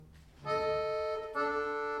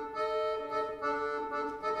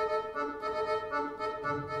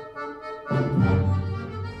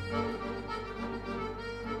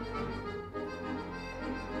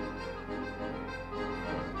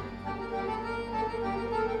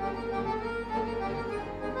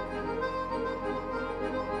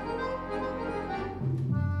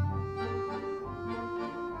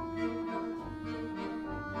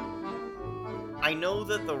I know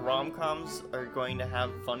that the rom-coms are going to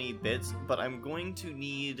have funny bits, but I'm going to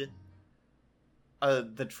need...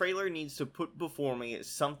 the trailer needs to put before me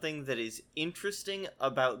something that is interesting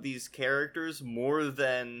about these characters more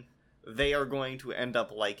than they are going to end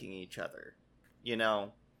up liking each other. You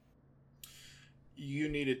know? You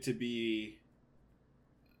need it to be...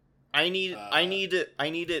 I need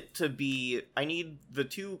the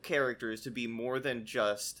two characters to be more than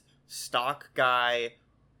just stock guy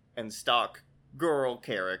and stock girl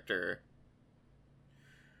character.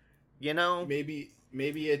 You know? Maybe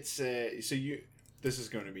it's this is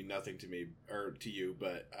going to be nothing to me or to you,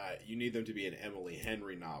 but you need them to be an Emily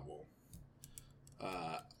Henry novel,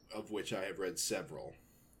 of which I have read several.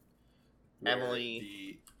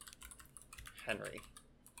 Emily Henry.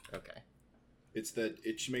 Okay. She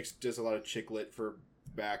does a lot of chick lit for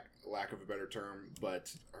lack of a better term,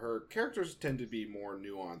 but her characters tend to be more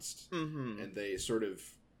nuanced, and they sort of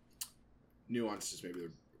nuanced is maybe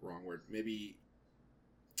the wrong word. Maybe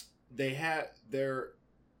their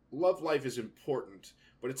love life is important,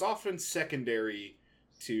 but it's often secondary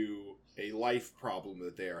to a life problem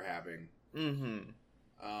that they are having.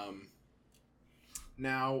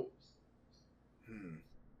 Now,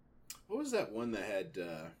 what was that one that had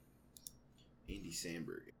Andy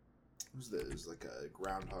Samberg? It was like a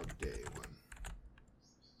Groundhog Day one.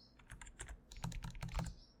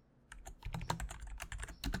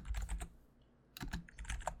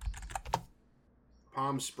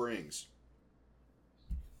 Palm Springs.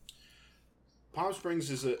 Palm Springs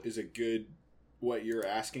is a good what you're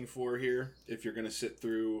asking for here. If you're going to sit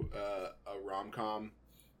through a rom-com,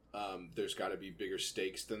 there's got to be bigger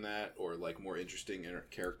stakes than that, or like more interesting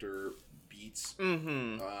character beats.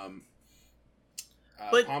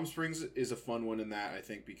 But Palm Springs is a fun one in that, I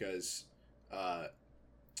think, because a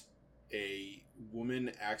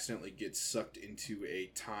woman accidentally gets sucked into a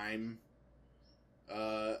time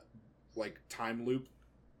loop,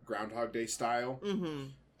 Groundhog Day style,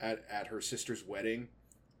 at her sister's wedding,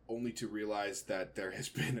 only to realize that there has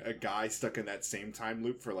been a guy stuck in that same time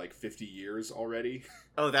loop for like 50 years already.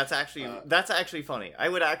 Oh, that's actually funny. I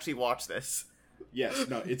would actually watch this. Yes,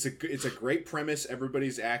 no, it's a great premise.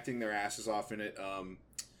 Everybody's acting their asses off in it.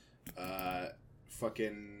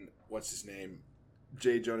 Fucking what's his name?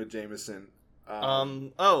 J. Jonah Jameson.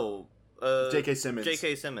 J.K. Simmons.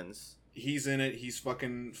 J.K. Simmons. He's in it. He's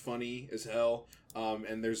fucking funny as hell.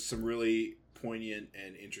 And there's some really poignant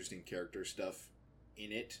and interesting character stuff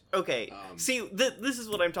in it. Okay, see, this is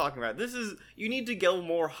what I'm talking about. You need to go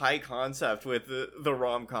more high concept with the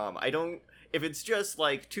rom-com. If it's just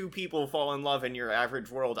like two people fall in love in your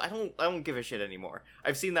average world, I don't give a shit anymore.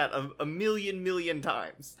 I've seen that a million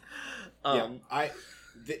times.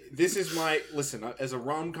 This is my listen as a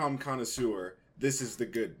rom-com connoisseur. This is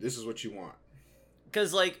what you want.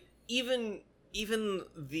 Because like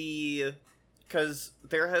because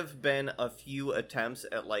there have been a few attempts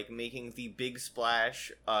at like making the big splash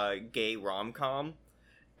gay rom-com,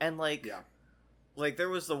 and like there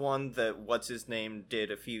was the one that what's his name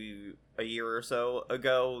did a year or so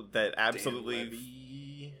ago that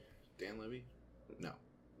absolutely Dan Levy?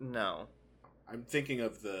 No. I'm thinking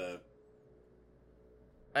of the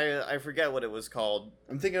I forget what it was called.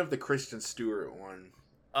 I'm thinking of the Kristen Stewart one.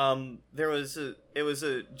 It was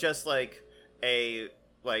just like a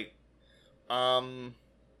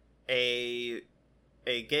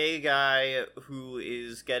gay guy who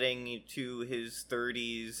is getting to his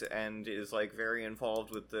 30s and is like very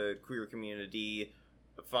involved with the queer community,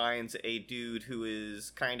 finds a dude who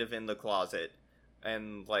is kind of in the closet,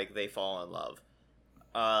 and like they fall in love.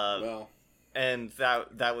 And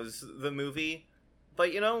that was the movie.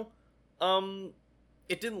 But it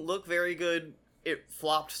didn't look very good. It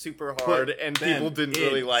flopped super hard, and people didn't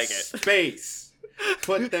really like it. Space.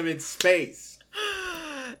 Put them in space.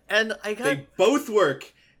 And they both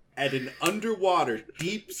work at an underwater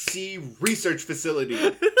deep sea research facility.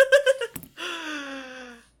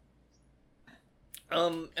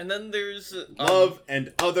 And then there's love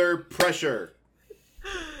and other pressure.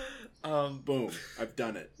 Boom. I've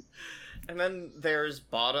done it. And then there's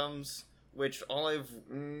Bottoms, which all I've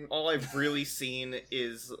really seen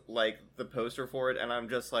is like the poster for it, and I'm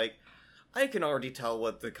just like, I can already tell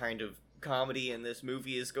what the kind of comedy in this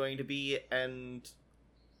movie is going to be, and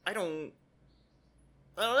I don't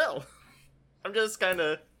know. I'm just kind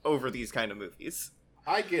of over these kind of movies.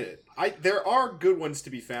 I get it. There are good ones to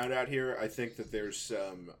be found out here. I think that there's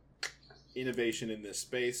some innovation in this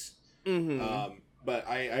space. Mm-hmm. But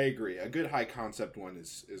I agree. A good high concept one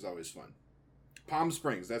is always fun. Palm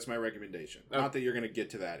Springs, that's my recommendation. Oh. Not that you're going to get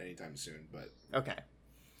to that anytime soon, but Okay.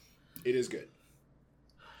 it is good.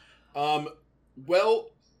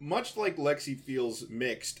 Well, much like Lexi feels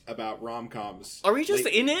mixed about rom-coms. Are we just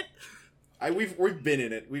in it? We've been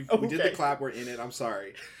in it. We did the clap. We're in it. I'm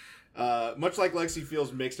sorry. Much like Lexi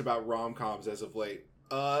feels mixed about rom-coms as of late.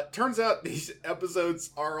 Turns out these episodes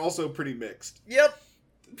are also pretty mixed. Yep.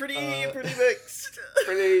 Pretty mixed.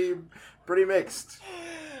 pretty mixed.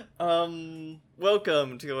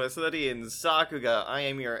 Welcome to a study in Sakuga. I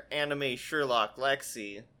am your anime Sherlock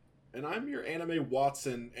Lexi. And I'm your anime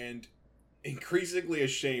Watson and increasingly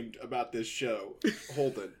ashamed about this show,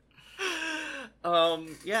 Holden.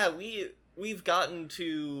 Yeah, we've gotten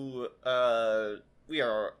to, we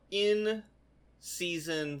are in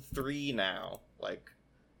season 3 now. Like,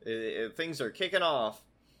 things are kicking off.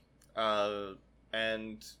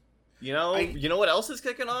 And, you know what else is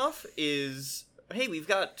kicking off? Is, hey, we've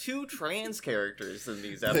got 2 trans characters in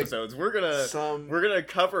these episodes. We're gonna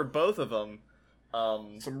cover both of them.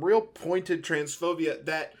 Some real pointed transphobia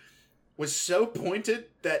that was so pointed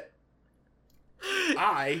that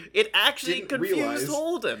it actually confused realize.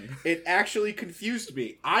 Holden. It actually confused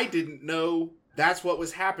me. I didn't know that's what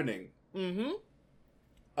was happening. Mm-hmm.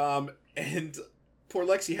 And poor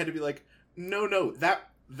Lexi had to be like, no,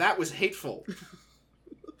 that was hateful.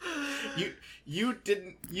 you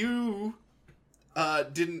didn't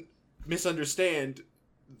misunderstand,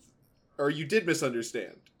 or you did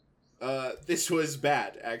misunderstand. This was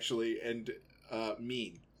bad, actually, and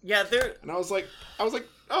mean. Yeah, and I was like,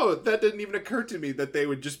 oh, that didn't even occur to me that they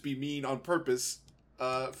would just be mean on purpose,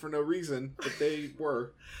 for no reason, but they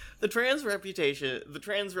were. The trans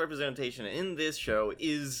representation in this show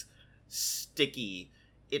is sticky.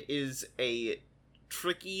 It is a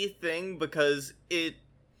tricky thing because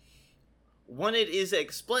when it is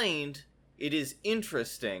explained, it is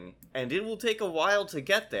interesting, and it will take a while to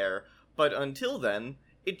get there, but until then,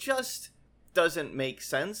 it just doesn't make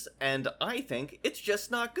sense, and I think it's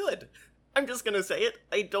just not good. I'm just gonna say it.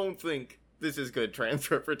 I don't think this is good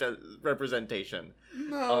trans representation.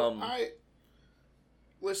 No,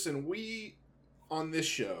 Listen, we, on this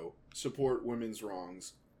show, support women's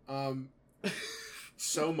wrongs.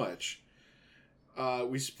 So much.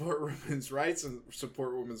 We support women's rights and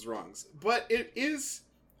support women's wrongs. But it is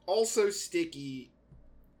also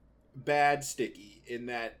bad sticky, in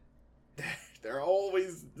that they're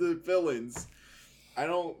always the villains. I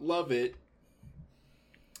don't love it.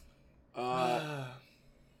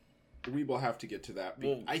 We will have to get to that.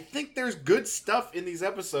 I think there's good stuff in these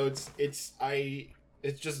episodes. It's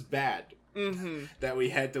just bad that we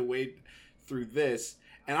had to wait through this.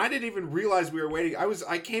 And I didn't even realize we were waiting.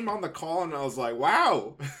 I came on the call and I was like,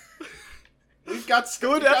 wow. We've got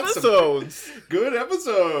good episodes. Good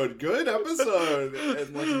episode.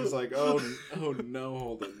 And Lexi was like, oh no,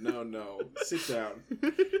 Holden. No. Sit down.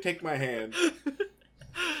 Take my hand.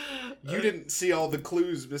 You didn't see all the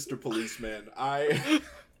clues, Mr. Policeman. I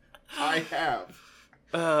have.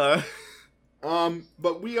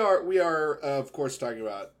 But we are of course talking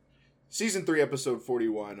about season 3, episode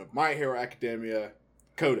 41 of My Hero Academia,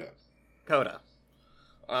 Coda.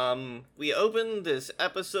 We opened this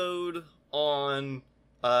episode on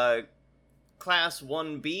class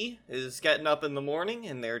 1B is getting up in the morning,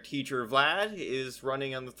 and their teacher Vlad is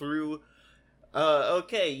running them through,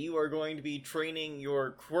 okay, you are going to be training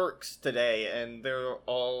your quirks today, and they're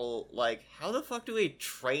all like, how the fuck do we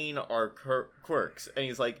train our quirks? And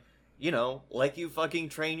he's like, like you fucking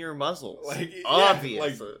train your muscles.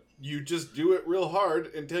 Obvious. Yeah, like, you just do it real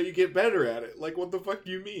hard until you get better at it. Like, what the fuck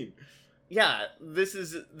do you mean? Yeah, this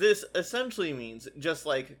essentially means just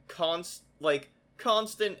like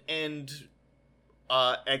constant and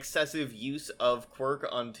excessive use of quirk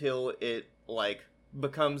until it like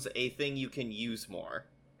becomes a thing you can use more.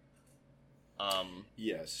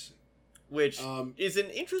 Yes. Which is an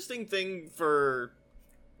interesting thing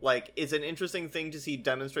it's an interesting thing to see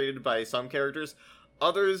demonstrated by some characters.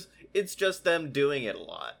 Others, it's just them doing it a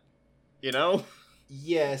lot.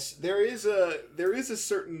 Yes, there is a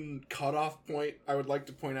certain cutoff point I would like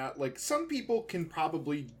to point out. Like, some people can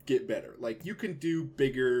probably get better. Like, you can do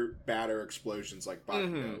bigger, badder explosions like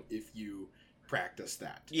Bakugo if you practice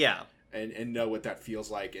that. Yeah. And know what that feels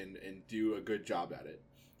like and do a good job at it.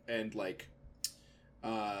 And, like,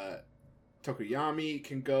 Tokoyami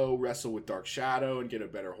can go wrestle with Dark Shadow and get a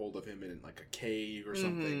better hold of him in, like, a cave or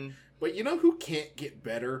something. But you know who can't get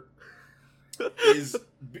better? is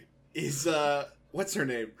what's her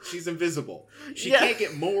name? She's invisible. She Yeah. can't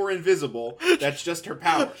get more invisible. That's just her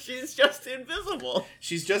power. She's just invisible.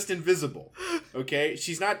 She's just invisible. Okay?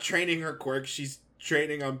 She's not training her quirk. She's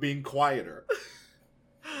training on being quieter.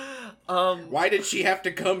 Why did she have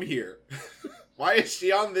to come here? Why is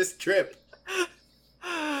she on this trip?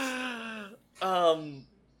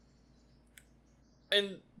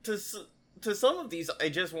 And to some of these, I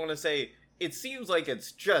just want to say, it seems like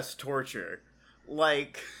it's just torture.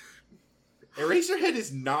 Like... Eraserhead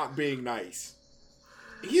is not being nice.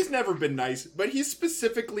 He's never been nice, but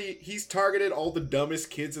he's targeted all the dumbest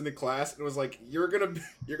kids in the class and was like, you're gonna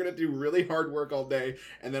do really hard work all day,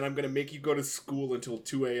 and then I'm gonna make you go to school until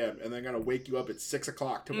 2 a.m. and then I'm gonna wake you up at 6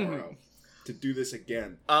 o'clock tomorrow to do this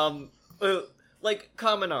again. Like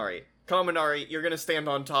Kaminari. Kaminari, you're gonna stand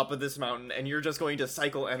on top of this mountain and you're just going to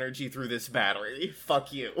cycle energy through this battery.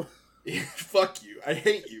 Fuck you. Fuck you. I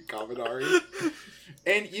hate you, Kaminari.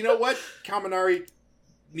 And you know what? Kaminari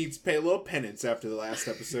needs to pay a little penance after the last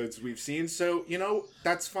episodes we've seen, so, you know,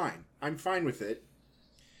 that's fine. I'm fine with it.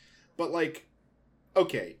 But, like,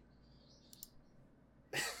 okay.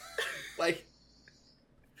 Like,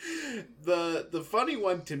 the funny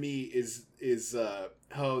one to me is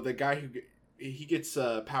the guy who... He gets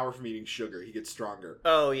power from eating sugar. He gets stronger.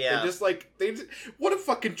 Oh, yeah. And just, like, what a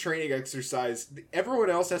fucking training exercise.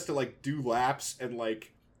 Everyone else has to, like, do laps and,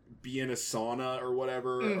 like, be in a sauna or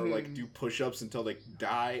whatever, or, like, do push-ups until they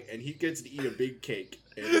die, and he gets to eat a big cake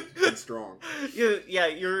and be strong. Yeah,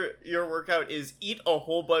 your workout is eat a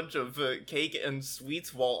whole bunch of cake and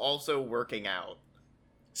sweets while also working out.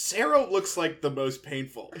 Sero looks like the most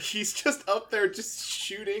painful. He's just up there just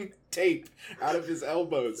shooting tape out of his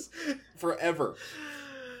elbows forever.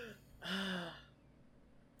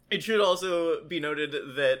 It should also be noted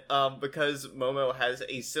that because Momo has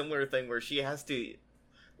a similar thing where she has to,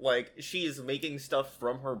 like, she is making stuff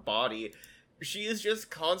from her body, she is just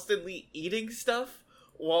constantly eating stuff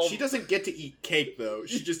while... She doesn't get to eat cake, though.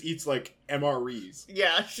 She just eats, like, MREs.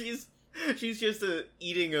 Yeah, she's just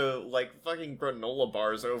eating like fucking granola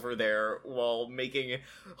bars over there while making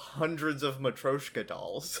hundreds of Matryoshka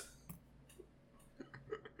dolls.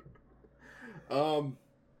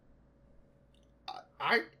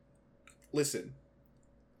 Listen.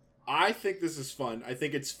 I think this is fun. I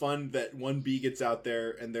think it's fun that 1B gets out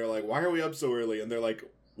there and they're like, why are we up so early? And they're like,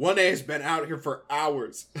 1A has been out here for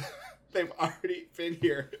hours. They've already been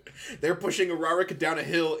here. They're pushing Ararika down a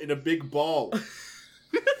hill in a big ball.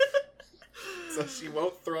 So she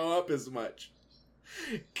won't throw up as much.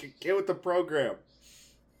 Get with the program.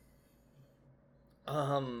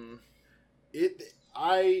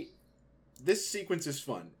 This sequence is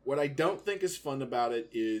fun. What I don't think is fun about it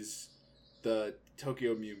is the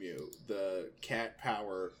Tokyo Mew Mew, the cat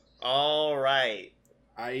power. All right.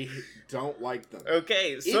 I don't like them.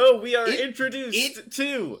 Okay, so we are introduced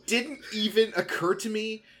to... It didn't even occur to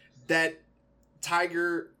me that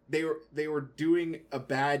Tiger... They were doing a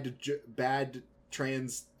bad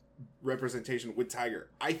trans representation with Tiger.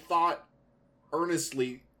 I thought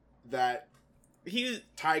earnestly that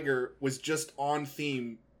Tiger was just on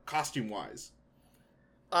theme costume wise.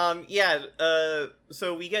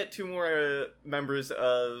 So we get two more members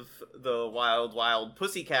of the Wild Wild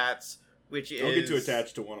Pussycats, which is... Don't get too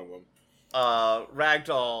attached to one of them.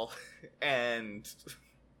 Ragdoll and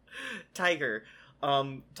Tiger.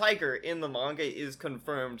 Tiger in the manga is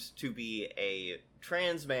confirmed to be a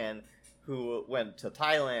trans man who went to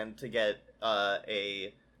Thailand to get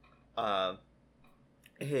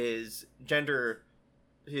his gender,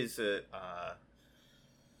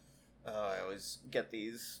 I always get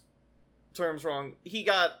these terms wrong. He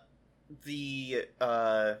got the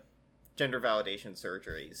gender validation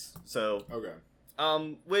surgeries. So okay,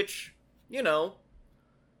 which, you know,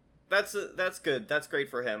 that's good. That's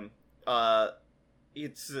great for him.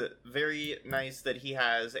 It's very nice that he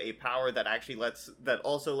has a power that actually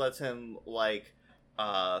also lets him, like,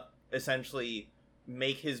 essentially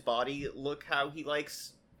make his body look how he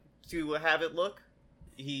likes to have it look.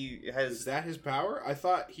 He has... Is that his power? I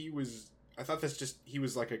thought he was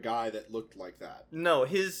like a guy that looked like that. No,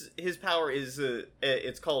 his power is,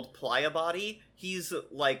 it's called Playa Body. He's,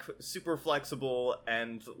 like, super flexible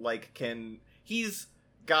and, like, he's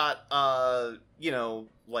got, you know,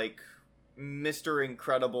 like... Mr.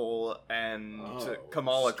 Incredible and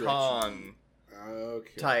Kamala Khan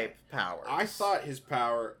type powers. I thought his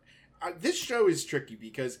power... this show is tricky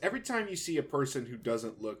because every time you see a person who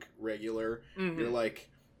doesn't look regular, you're like,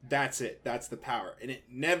 that's it. That's the power. And it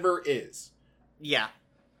never is. Yeah.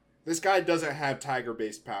 This guy doesn't have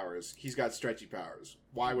tiger-based powers. He's got stretchy powers.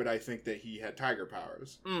 Why would I think that he had tiger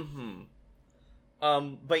powers?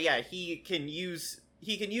 But yeah, he can use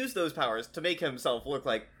he can use those powers to make himself look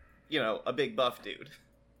like, a big buff dude.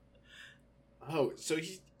 Oh, so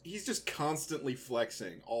he's just constantly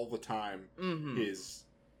flexing all the time. Mm-hmm. His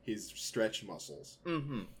stretch muscles.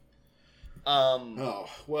 Mm-hmm. Oh,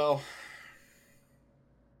 well,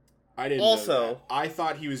 I didn't know that. I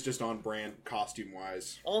thought he was just on brand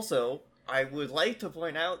costume-wise. Also, I would like to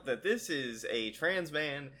point out that this is a trans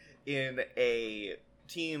man in a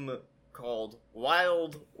team called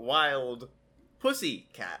Wild Wild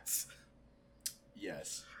Pussycats.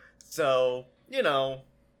 Yes. So,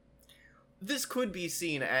 this could be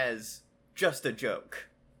seen as just a joke.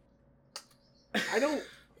 I don't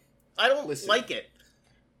like it.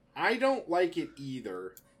 I don't like it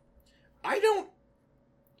either. I don't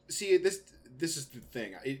see this is the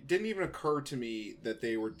thing. It didn't even occur to me that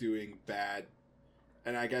they were doing bad,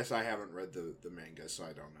 and I guess I haven't read the manga, so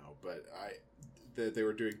I don't know, but that they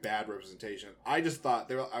were doing bad representation. I just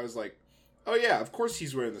thought I was like, oh yeah, of course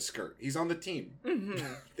he's wearing the skirt. He's on the team. Mm-hmm.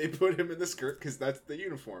 They put him in the skirt because that's the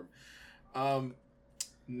uniform.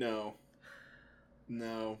 No.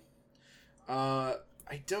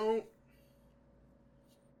 I don't.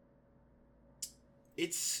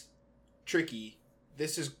 It's tricky.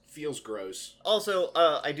 This feels gross. Also,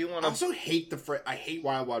 I do want to. I also hate I hate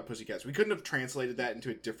Wild Wild Pussycats. We couldn't have translated that into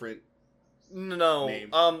a different. No. Name.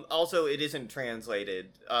 Also, it isn't translated.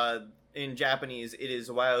 In Japanese, it is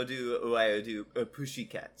Waidu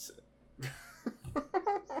Pussycats.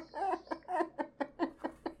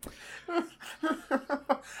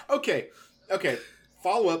 Okay.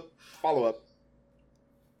 Follow up.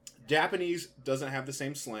 Japanese doesn't have the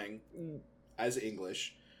same slang as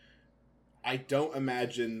English. I don't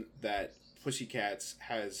imagine that Pussycats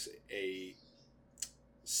has a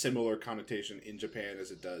similar connotation in Japan as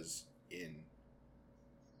it does in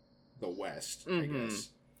the West, Mm-hmm. I guess,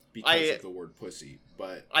 because of the word pussy.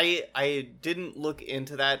 But I didn't look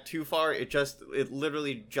into that too far. It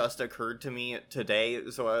literally just occurred to me today.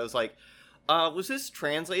 So I was like, was this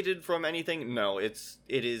translated from anything? No, it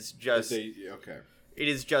is just okay. It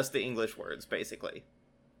is just the English words, basically.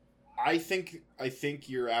 I think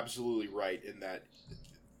you're absolutely right in that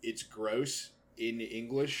it's gross in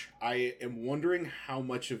English. I am wondering how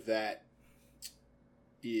much of that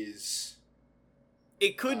is.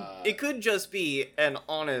 It could just be an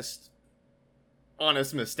honest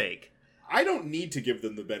mistake. I don't need to give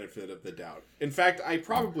them the benefit of the doubt. In fact, I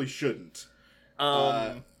probably shouldn't.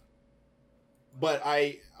 But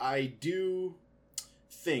I do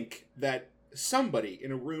think that somebody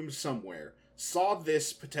in a room somewhere saw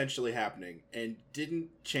this potentially happening and didn't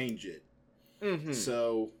change it. Mm-hmm.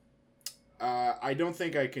 So, I don't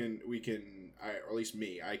think or at least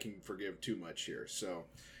me, I can forgive too much here. So,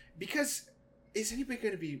 because is anybody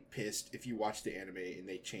going to be pissed if you watch the anime and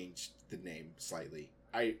they changed the name slightly?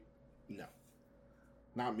 No.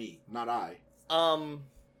 Not me. Not I.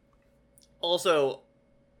 Also,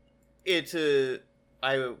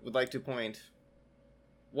 I would like to point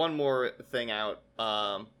one more thing out,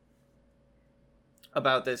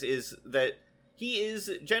 about this is that he is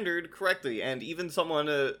gendered correctly, and even someone,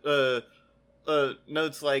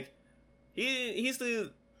 notes, like, he's the,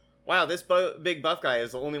 wow, this big buff guy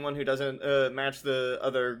is the only one who doesn't, match the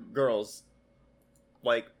other girls.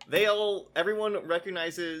 Like, everyone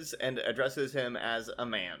recognizes and addresses him as a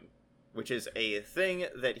man, which is a thing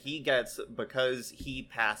that he gets because he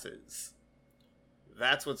passes.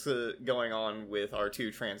 That's what's going on with our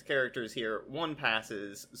two trans characters here. One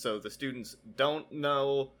passes, so the students don't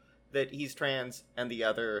know that he's trans, and the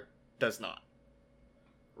other does not.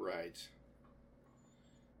 Right.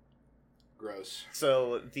 Gross.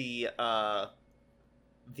 So the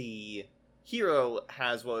hero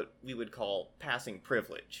has what we would call passing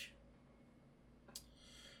privilege.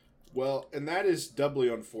 Well, and that is doubly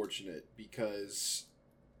unfortunate because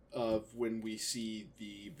of when we see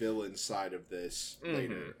the villain side of this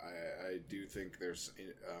later. I do think there's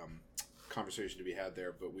conversation to be had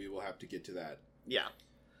there, but we will have to get to that. Yeah.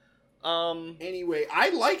 Anyway, I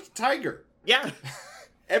liked Tiger. Yeah.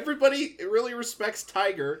 Everybody really respects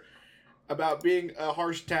Tiger about being a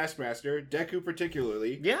harsh taskmaster, Deku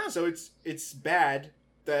particularly. Yeah. So it's bad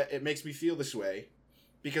that it makes me feel this way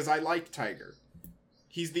because I like Tiger.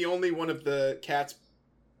 He's the only one of the cats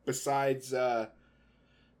besides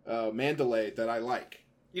Mandalay that I like.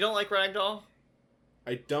 You don't like Ragdoll?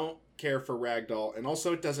 I don't care for Ragdoll, and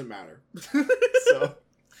also it doesn't matter. So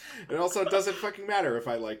it also doesn't fucking matter if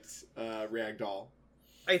I liked Ragdoll.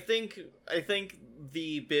 I think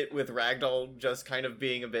the bit with Ragdoll just kind of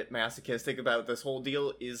being a bit masochistic about this whole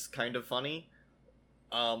deal is kind of funny.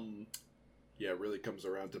 Yeah, it really comes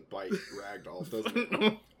around to bite Ragdoll, doesn't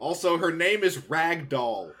it? Also, her name is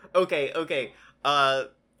Ragdoll. Okay. I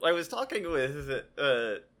was talking with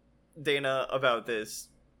Dana about this,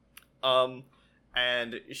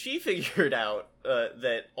 and she figured out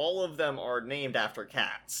that all of them are named after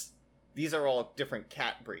cats. These are all different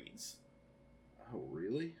cat breeds. Oh,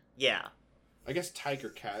 really? Yeah. I guess tiger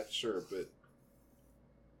cat, sure, but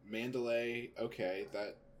Mandalay, okay,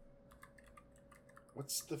 that...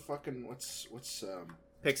 What's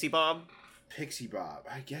Pixie Bob? Pixie Bob.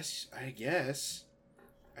 I guess.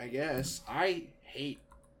 I hate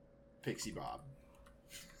Pixie Bob.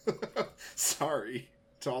 Sorry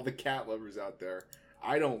to all the cat lovers out there.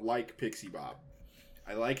 I don't like Pixie Bob.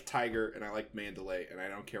 I like Tiger and I like Mandalay, and I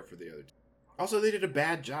don't care for the other two. Also, they did a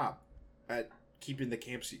bad job at keeping the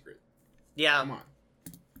camp secret. Yeah. Come on.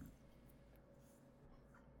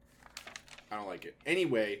 I don't like it.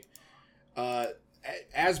 Anyway,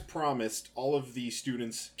 as promised, all of the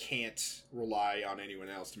students can't rely on anyone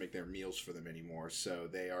else to make their meals for them anymore, so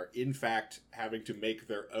they are, in fact, having to make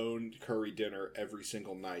their own curry dinner every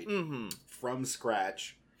single night from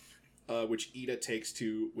scratch, which Ida takes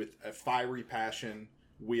to with a fiery passion.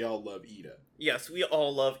 We all love Ida. Yes, we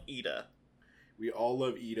all love Ida. We all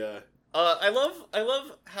love Ida. I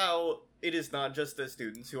love how it is not just the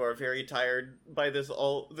students who are very tired by this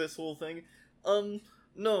whole thing.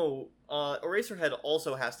 No, Eraserhead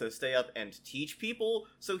also has to stay up and teach people,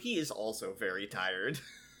 so he is also very tired.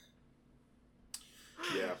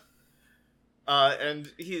 Yeah.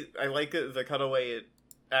 And I like the cutaway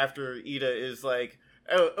after Ida is like,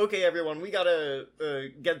 oh, okay, everyone, we gotta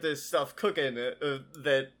get this stuff cooking.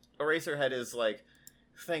 That Eraserhead is like,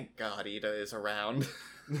 thank God Ida is around.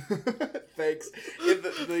 Thanks. In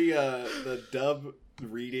the dub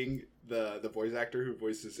reading, the voice actor who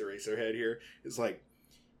voices Eraserhead here is like,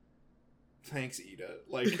 thanks, Ida.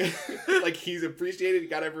 Like, like he's appreciated, he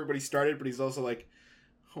got everybody started, but he's also like,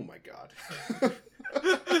 oh my God.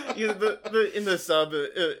 Yeah, in the sub,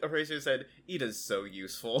 Eraser said, Ida's so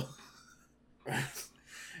useful.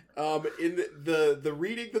 In the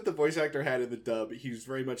reading that the voice actor had in the dub, he was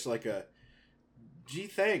very much like a, gee,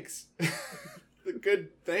 thanks. The good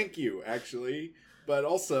thank you, actually. But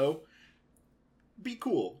also, be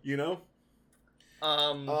cool, you know?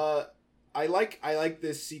 I like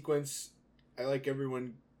this sequence. I like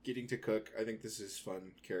everyone getting to cook. I think this is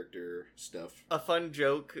fun character stuff. A fun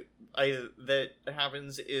joke that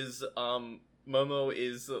happens is Momo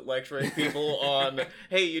is lecturing people on,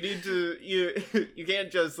 hey, you need to you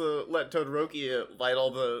can't just let Todoroki light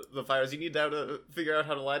all the fires. You need to figure out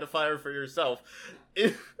how to light a fire for yourself.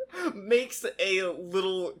 It makes a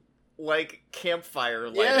little like campfire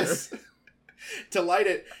lighter. Yes. To light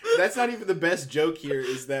it. That's not even the best joke here.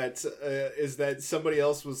 Is that somebody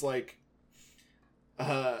else was like,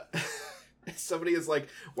 somebody is like,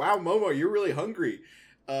 wow, Momo, you're really hungry.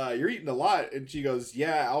 You're eating a lot. And she goes,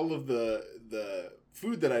 yeah, all of the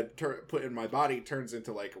food that I put in my body turns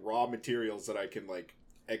into like raw materials that I can like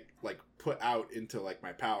put out into like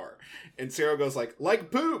my power. And Sarah goes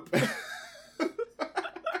like poop.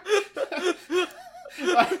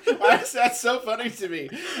 Why is that so funny to me?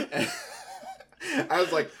 I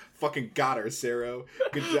was like, fucking got her, Sarah.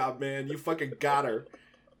 Good job, man. You fucking got her.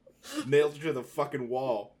 Nailed her to the fucking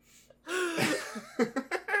wall.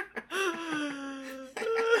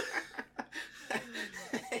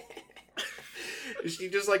 She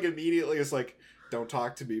just like immediately is like, don't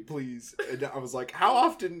talk to me, please. And I was like, how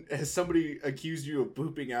often has somebody accused you of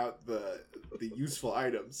pooping out the useful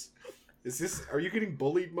items? Are you getting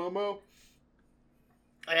bullied, Momo?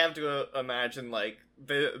 I have to imagine like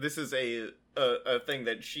this is a thing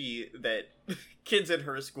that kids in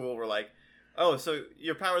her school were like, oh, so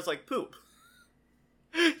your power's like poop.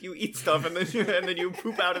 You eat stuff and then you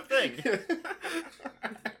poop out a thing.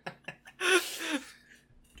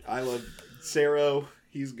 I love Sero.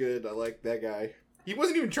 He's good. I like that guy. He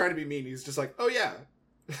wasn't even trying to be mean. He's just like, oh yeah.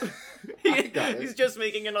 He's just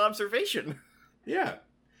making an observation. Yeah.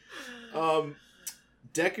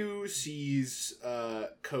 Deku sees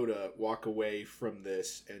Koda walk away from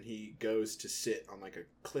this, and he goes to sit on like a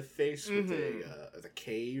cliff face with a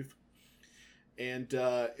cave, and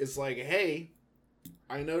is like, "Hey,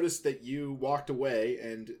 I noticed that you walked away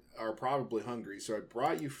and are probably hungry, so I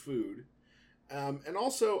brought you food, and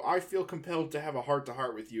also I feel compelled to have a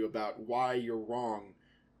heart-to-heart with you about why you're wrong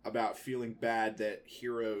about feeling bad that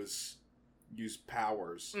heroes use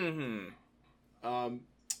powers."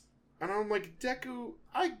 And I'm like, Deku,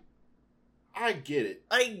 I get it.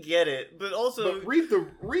 I get it, but also but read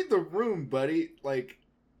the room, buddy. Like,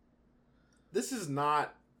 this is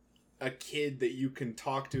not a kid that you can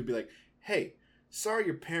talk to and be like, hey, sorry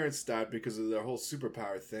your parents died because of their whole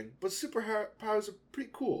superpower thing, but superpowers are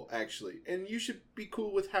pretty cool, actually, and you should be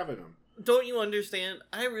cool with having them. Don't you understand?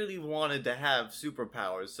 I really wanted to have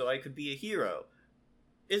superpowers so I could be a hero.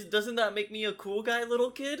 Doesn't that make me a cool guy,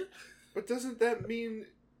 little kid? But doesn't that mean...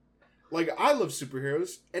 Like, I love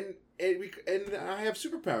superheroes, and I have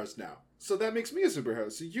superpowers now. So that makes me a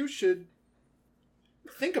superhero. So you should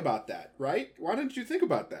think about that, right? Why don't you think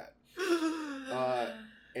about that?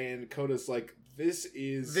 And Coda's like, this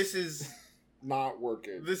is not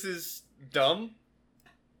working. This is dumb.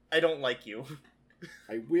 I don't like you.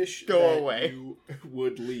 I wish Go away. You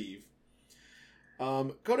would leave.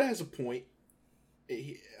 Coda has a point,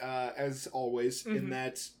 as always, in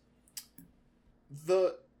that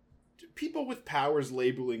the people with powers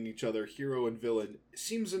labeling each other hero and villain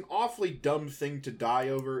seems an awfully dumb thing to die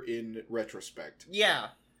over in retrospect. Yeah.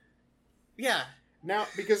 Yeah.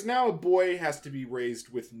 Because now a boy has to be raised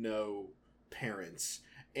with no parents.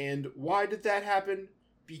 And why did that happen?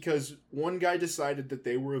 Because one guy decided that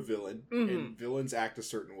they were a villain, and villains act a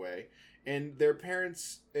certain way, and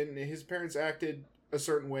his parents acted a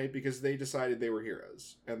certain way because they decided they were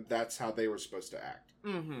heroes, and that's how they were supposed to act.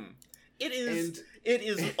 It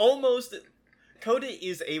is almost... Coda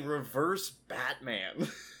is a reverse Batman.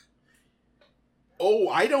 Oh,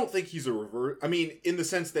 I don't think he's a reverse... I mean, in the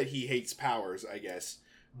sense that he hates powers, I guess.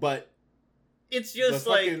 But... It's just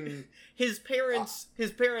like... His parents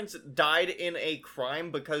died in a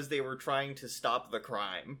crime because they were trying to stop the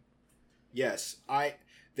crime. Yes.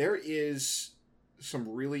 There is some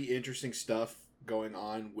really interesting stuff going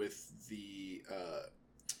on with the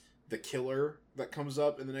killer that comes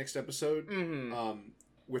up in the next episode,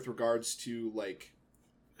 with regards to like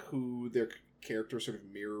who their characters sort of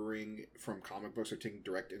mirroring from comic books or taking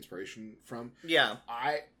direct inspiration from. Yeah,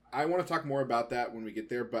 I want to talk more about that when we get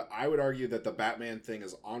there, but I would argue that the Batman thing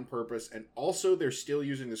is on purpose, and also they're still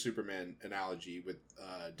using the Superman analogy with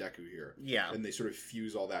Deku here. Yeah, and they sort of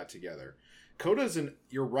fuse all that together. Coda's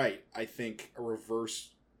you're right, I think, a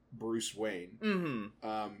reverse Bruce Wayne.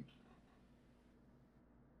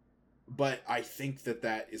 But I think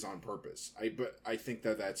that is on purpose. I think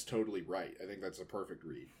that's totally right. I think that's a perfect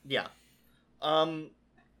read. Yeah.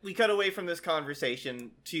 We cut away from this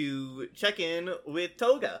conversation to check in with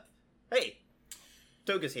Toga. Hey,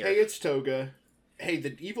 Toga's here. Hey, it's Toga. Hey,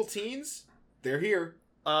 the evil teens, they're here.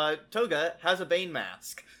 Toga has a Bane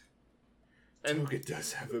mask. And Toga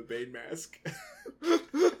does have a Bane mask.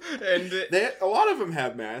 And a lot of them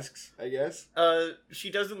have masks, I guess. She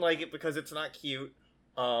doesn't like it because it's not cute.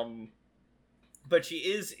 But she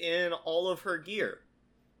is in all of her gear.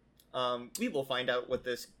 We will find out what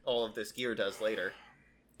all of this gear does later.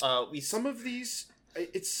 Some of these,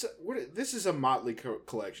 this is a motley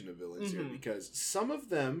collection of villains here, because some of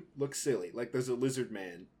them look silly. Like there's a lizard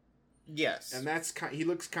man. Yes, and he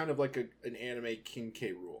looks kind of like an anime King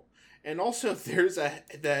K. Rool. And also there's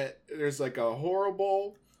like a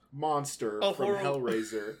horrible monster from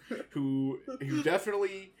Hellraiser who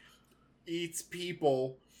definitely eats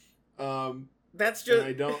people. That's just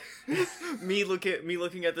I don't me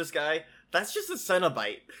looking at this guy. That's just a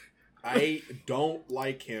Cenobite. I don't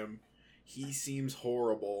like him. He seems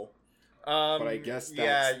horrible. But I guess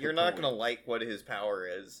that's you're not gonna like what his power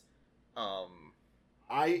is.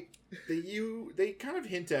 They kind of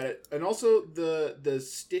hint at it, and also the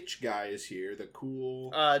Stitch guy is here, the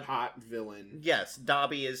cool hot villain. Yes,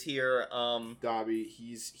 Dobby is here. Dobby,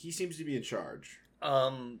 he seems to be in charge.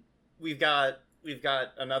 We've got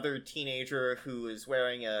another teenager who is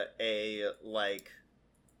wearing a like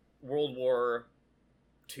World War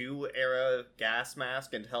II era gas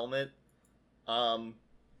mask and helmet.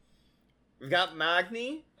 We've got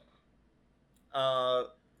Magni,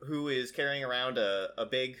 who is carrying around a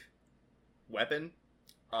big weapon,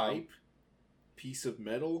 piece of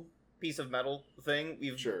metal thing.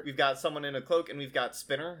 We've got someone in a cloak, and we've got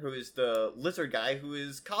Spinner, who is the lizard guy who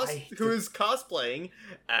is cosplaying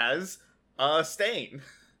as Stain.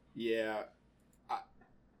 Yeah,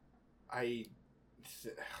 I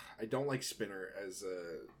don't like Spinner as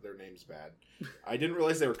their name's bad. I didn't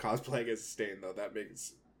realize they were cosplaying as Stain though. That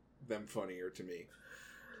makes them funnier to me.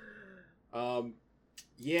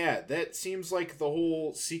 Yeah, that seems like the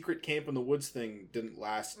whole secret camp in the woods thing didn't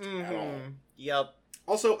last at all. Yep.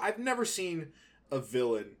 Also, I've never seen a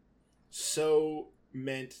villain so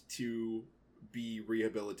meant to be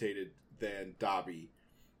rehabilitated than Dobby.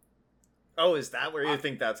 Oh, is that where you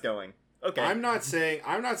think that's going? Okay. I'm not saying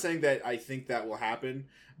that I think that will happen,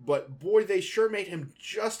 but boy, they sure made him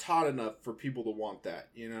just hot enough for people to want that,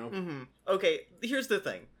 you know? Okay, here's the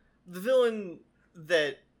thing. The villain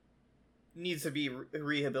that needs to be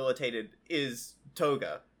rehabilitated is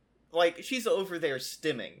Toga. like, she's over there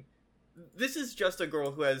stimming. This is just a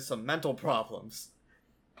girl who has some mental problems.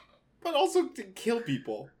 But also to kill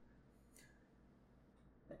people.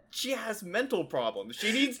 She has mental problems.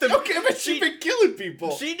 She needs to... Okay, but she's been killing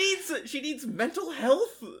people. She needs mental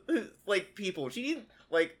health, like, people. She needs,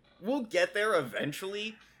 like, we'll get there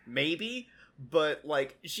eventually, maybe, but,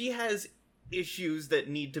 like, she has issues that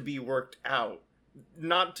need to be worked out.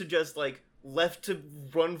 Not to just, like, left to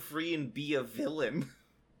run free and be a villain.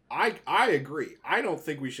 I agree. I don't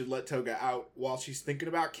think we should let Toga out while she's thinking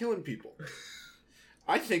about killing people.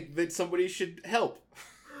 I think that somebody should help.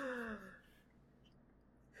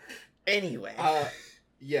 Anyway.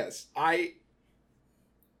 Yes, I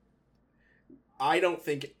don't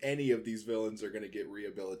think any of these villains are going to get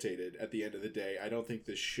rehabilitated at the end of the day. I don't think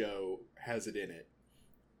this show has it in it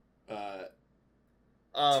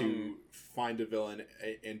to find a villain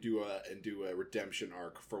and do a redemption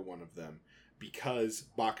arc for one of them because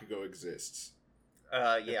Bakugo exists.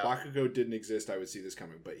 Yeah. If Bakugo didn't exist, I would see this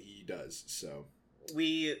coming, but he does. So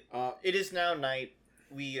it is now night.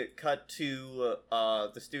 We cut to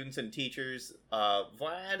the students and teachers.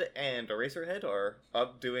 Vlad and Eraserhead are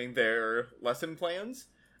up doing their lesson plans.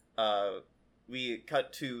 We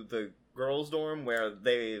cut to the girls' dorm where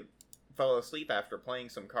they fell asleep after playing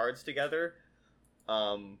some cards together.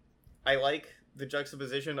 I like the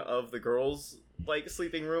juxtaposition of the girls' like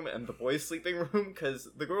sleeping room and the boys' sleeping room because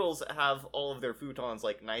the girls have all of their futons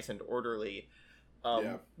like nice and orderly.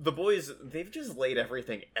 The boys, they've just laid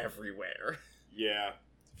everything everywhere. Yeah.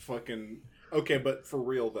 Fucking... Okay, but for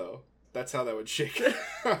real, though. That's how that would shake.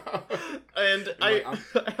 And I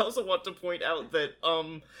also want to point out that,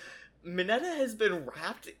 Mineta has been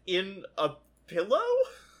wrapped in a pillow?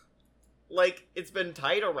 Like, it's been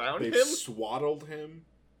tied around him? They've swaddled him?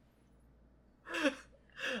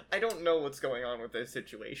 I don't know what's going on with this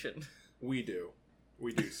situation. We do.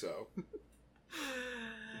 We do so.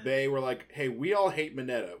 They were like, hey, we all hate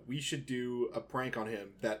Mineta. We should do a prank on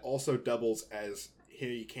him that also doubles as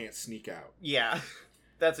he can't sneak out. Yeah,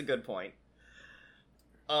 that's a good point.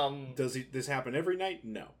 Does this happen every night?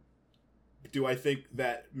 No. Do I think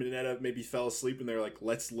that Mineta maybe fell asleep and they're like,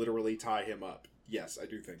 let's literally tie him up? Yes, I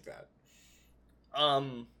do think that.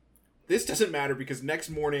 This doesn't matter because next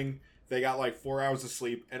morning they got like 4 hours of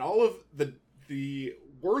sleep and all of the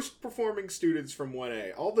worst performing students from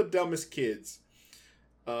 1A, all the dumbest kids,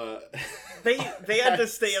 they had to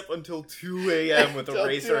stay up until 2 a.m. with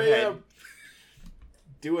Eraserhead.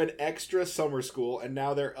 Do an extra summer school, and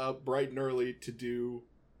now they're up bright and early to do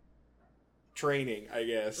training, I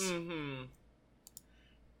guess. Mm-hmm.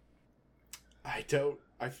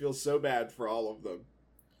 I feel so bad for all of them.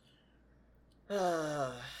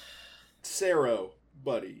 Saro,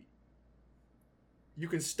 buddy. You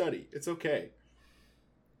can study. It's okay.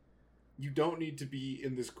 You don't need to be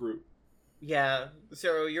in this group. Yeah,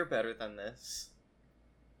 Saro, you're better than this.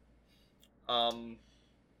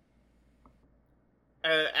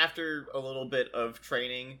 After a little bit of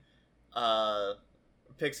training,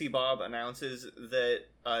 Pixie Bob announces that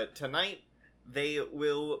tonight they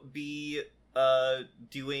will be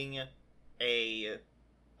doing a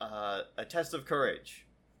test of courage.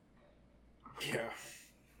 Yeah.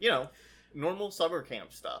 You know, normal summer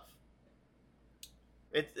camp stuff.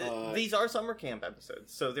 These are summer camp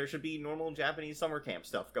episodes, so there should be normal Japanese summer camp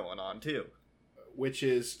stuff going on too. Which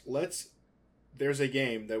is, there's a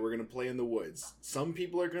game that we're going to play in the woods. Some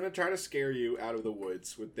people are going to try to scare you out of the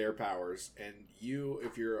woods with their powers, and you,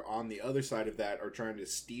 if you're on the other side of that, are trying to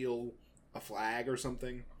steal a flag or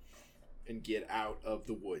something and get out of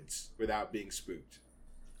the woods without being spooked.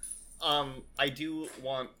 I do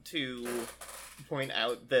want to point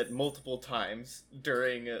out that multiple times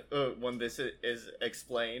during when this is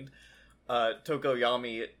explained,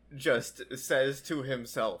 Tokoyami just says to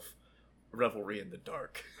himself, "Revelry in the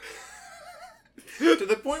dark." To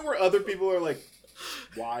the point where other people are like,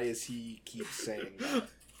 why is he keep saying that?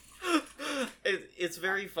 It's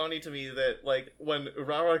very funny to me that, like, when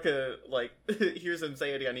Raraka, like, hears him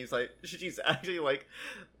say it again, he's like, she's actually like,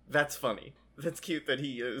 that's funny. That's cute that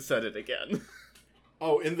he said it again.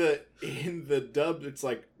 Oh, in the dub, it's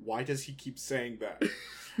like, why does he keep saying that?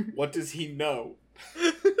 What does he know?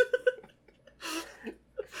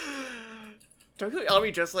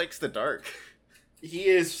 Tokoyami just likes the dark. He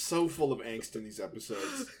is so full of angst in these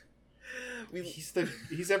episodes.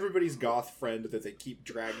 He's everybody's goth friend that they keep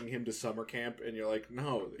dragging him to summer camp, and you're like,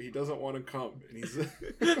 no, he doesn't want to come. And he's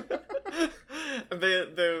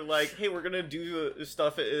they're like, hey, we're gonna do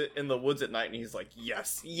stuff in the woods at night, and he's like,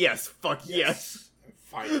 yes, fuck yes.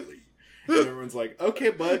 Finally. And everyone's like, okay,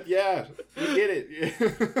 bud, yeah, we get it.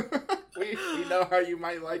 we know how you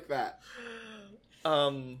might like that.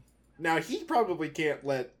 Now, he probably can't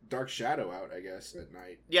let Dark Shadow out, I guess, at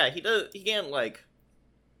night. Yeah, he can't, like,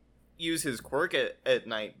 use his quirk at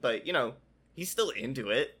night, but, you know, he's still into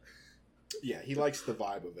it. Yeah, he likes the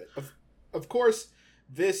vibe of it. Of course,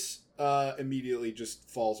 this immediately just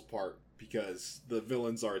falls apart because the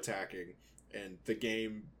villains are attacking and the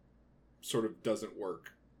game sort of doesn't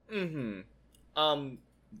work. Mm-hmm.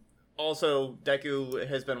 Also, Deku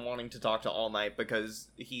has been wanting to talk to All Might because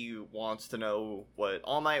he wants to know what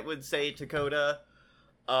All Might would say to Koda.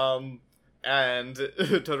 And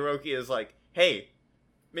Todoroki is like, hey,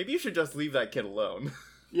 maybe you should just leave that kid alone.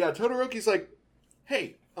 Yeah, Todoroki's like,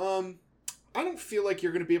 hey, I don't feel like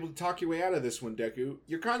you're going to be able to talk your way out of this one, Deku.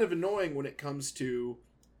 You're kind of annoying when it comes to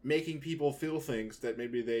making people feel things that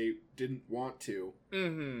maybe they didn't want to.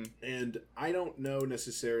 Mm-hmm. And I don't know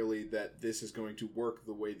necessarily that this is going to work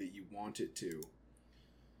the way that you want it to.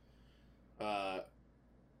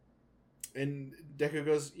 And Deku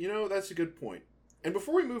goes, you know, that's a good point. And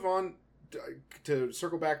before we move on, to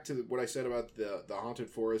circle back to what I said about the haunted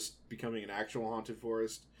forest becoming an actual haunted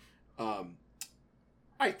forest,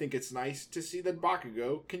 I think it's nice to see that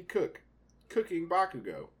Bakugo can cook. Cooking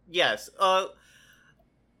Bakugo. Yes,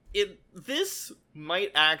 this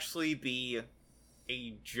might actually be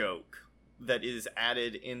a joke that is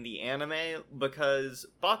added in the anime, because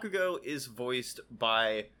Bakugo is voiced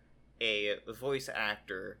by a voice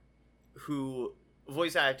actor who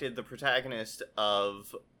voice acted the protagonist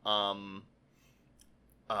of Blue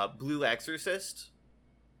Exorcist,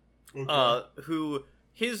 Okay. who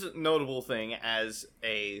his notable thing as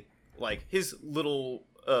a, like, his little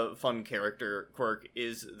fun character quirk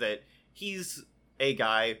is that he's a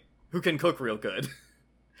guy who can cook real good.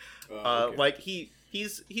 Okay. Like,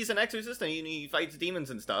 he's an exorcist and he fights demons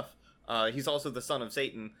and stuff. He's also the son of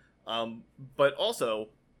Satan. But also,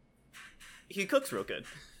 he cooks real good.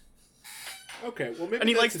 Okay, well, maybe And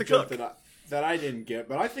he that's likes a to joke cook. that I didn't get,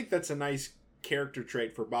 but I think that's a nice character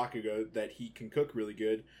trait for Bakugo, that he can cook really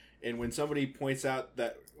good. And when somebody points out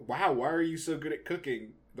that, wow, why are you so good at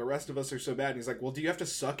cooking? The rest of us are so bad. And he's like, well, do you have to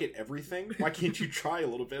suck at everything? Why can't you try a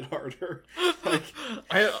little bit harder? Like,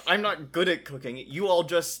 I'm not good at cooking. You all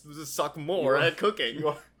just suck more at cooking.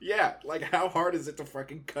 Yeah, like, how hard is it to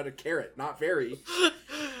fucking cut a carrot? Not very.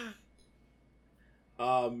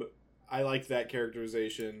 I like that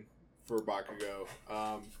characterization for Bakugo.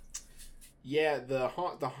 Yeah,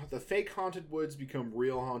 the fake haunted woods become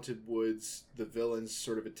real haunted woods. The villains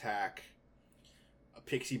sort of attack.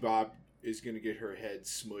 Pixie Bob is going to get her head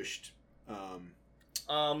smushed.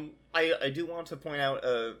 I do want to point out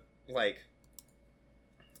like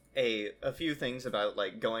a few things about,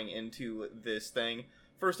 like, going into this thing.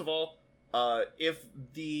 First of all, if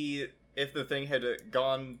the thing had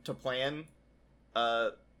gone to plan,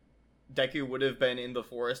 Deku would have been in the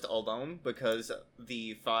forest alone, because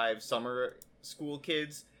the 5 summer school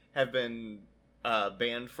kids have been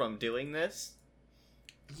banned from doing this.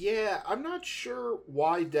 Yeah, I'm not sure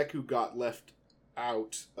why Deku got left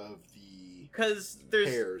out of the Because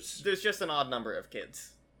pairs. there's just an odd number of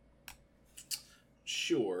kids.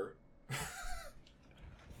 Sure.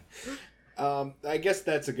 I guess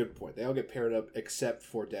that's a good point. They all get paired up except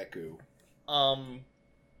for Deku. And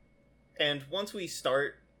once we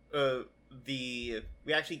start, we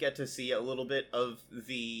actually get to see a little bit of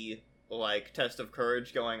the, like, test of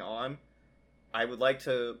courage going on. I would like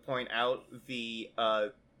to point out the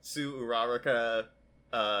Sue Uraraka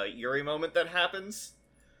Yuri moment that happens.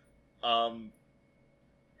 Uraraka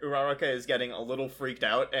is getting a little freaked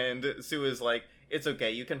out, and Sue is like, "It's okay,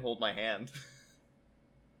 you can hold my hand."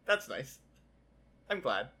 That's nice. I'm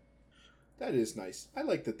glad. That is nice. I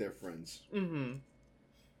like that they're friends. Mm-hmm.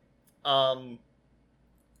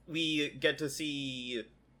 We get to see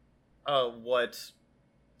what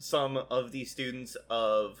some of the students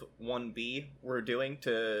of 1B were doing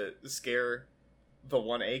to scare the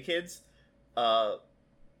 1A kids.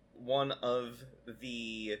 One of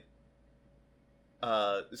the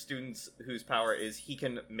students whose power is he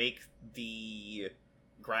can make the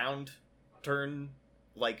ground turn,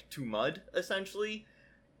 like, to mud, essentially,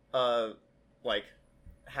 like,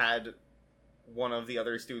 had one of the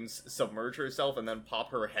other students submerge herself and then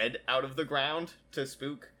pop her head out of the ground to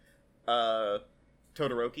spook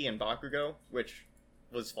Todoroki and Bakugo, which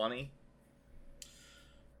was funny.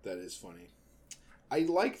 That is funny. I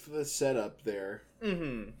like the setup there.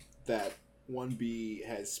 Mm-hmm. That 1B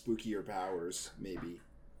has spookier powers, maybe.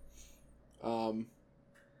 But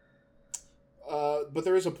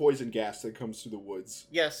there is a poison gas that comes through the woods.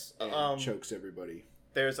 Yes. And chokes everybody.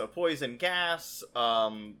 There's a poison gas.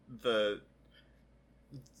 The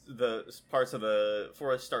parts of the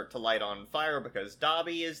forest start to light on fire because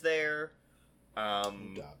Dabi is there.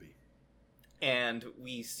 Dobby. And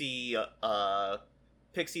we see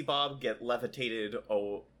Pixie Bob get levitated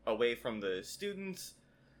away from the students.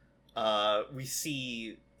 We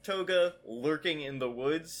see Toga lurking in the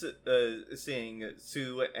woods, seeing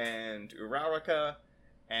Sue and Uraraka,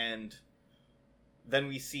 and then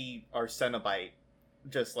we see our Cenobite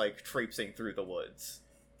just, like, traipsing through the woods.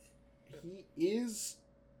 He is...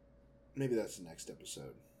 Maybe that's the next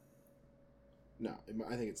episode. No,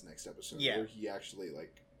 I think it's next episode. Yeah. Where he actually,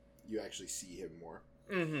 like, you actually see him more.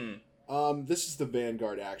 Mm-hmm. This is the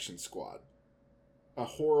Vanguard Action Squad. A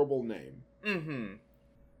horrible name.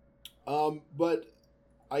 Mm-hmm. But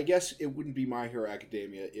I guess it wouldn't be My Hero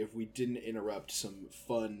Academia if we didn't interrupt some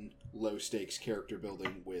fun, low-stakes character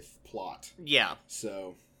building with plot. Yeah.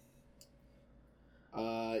 So,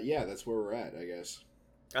 yeah, that's where we're at, I guess.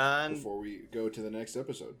 Before we go to the next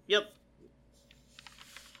episode. Yep.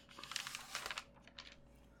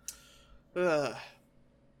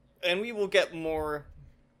 And we will get more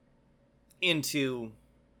into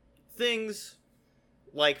things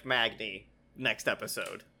like Magni next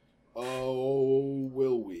episode. Oh,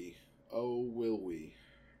 will we? Oh, will we?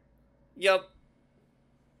 Yep.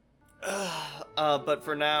 But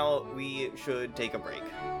for now, we should take a break.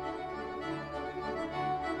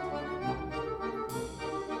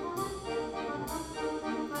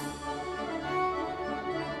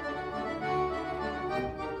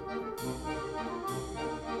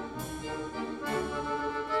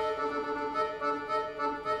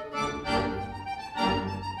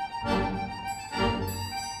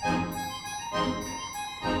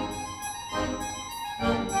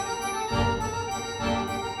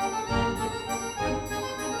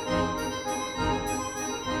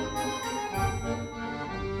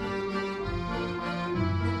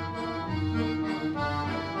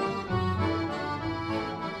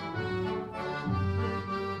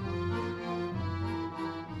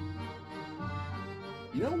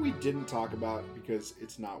 You know what we didn't talk about because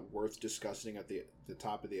it's not worth discussing at the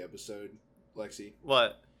top of the episode, Lexi?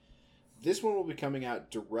 What? This one will be coming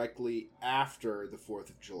out directly after the 4th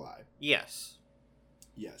of July. Yes.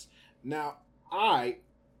 Yes. Now,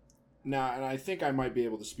 and I think I might be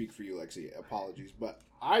able to speak for you, Lexi. Apologies, but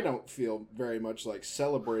I don't feel very much like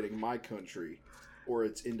celebrating my country or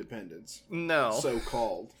its independence. No.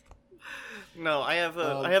 So-called. No, I have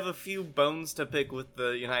a few bones to pick with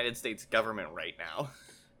the United States government right now.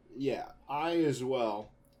 Yeah, I as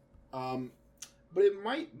well. But it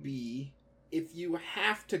might be if you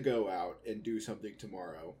have to go out and do something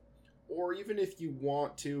tomorrow, or even if you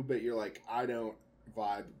want to, but you're like, I don't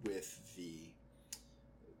vibe with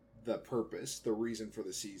the purpose, the reason for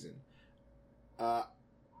the season.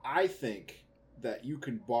 I think that you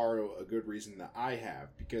can borrow a good reason that I have,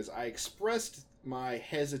 because I expressed my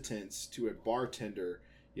hesitance to a bartender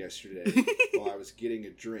yesterday while I was getting a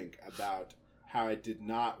drink about how I did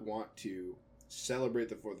not want to celebrate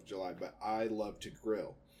the 4th of July, but I love to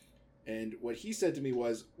grill. And what he said to me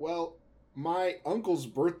was, well, my uncle's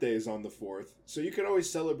birthday is on the 4th, so you could always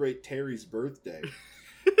celebrate Terry's birthday.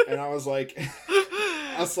 And I was like,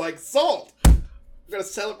 sold! I'm gonna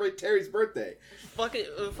celebrate Terry's birthday.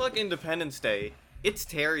 Fuck Independence Day. It's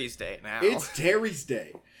Terry's Day now. It's Terry's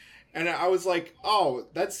Day. And I was like, oh,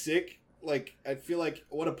 that's sick. Like, I feel like,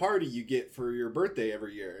 what a party you get for your birthday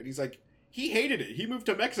every year. And he's like, he hated it. He moved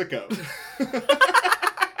to Mexico.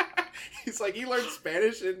 He's like, he learned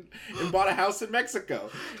Spanish and bought a house in Mexico.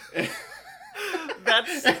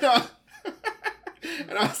 That's... and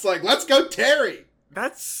I was like, let's go, Terry!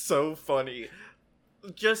 That's so funny.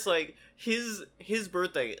 Just like, his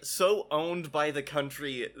birthday, so owned by the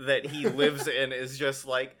country that he lives in, is just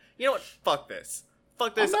like, you know what? Fuck this.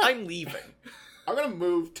 I'm leaving. I'm going to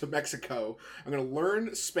move to Mexico. I'm going to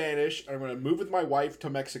learn Spanish. And I'm going to move with my wife to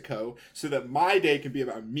Mexico so that my day can be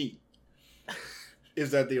about me. Is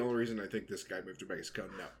that the only reason I think this guy moved to Mexico?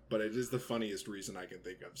 No. But it is the funniest reason I can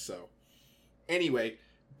think of. So, anyway,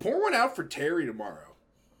 pour one out for Terry tomorrow.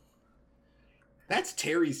 That's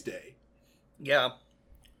Terry's Day. Yeah.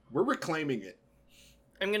 We're reclaiming it.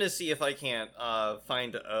 I'm going to see if I can't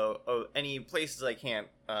find any places I can't,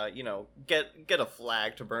 get a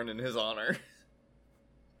flag to burn in his honor.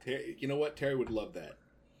 You know what? Terry would love that.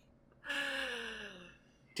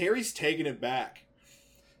 Terry's taking it back.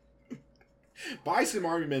 Buy some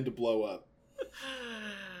army men to blow up.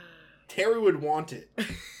 Terry would want it.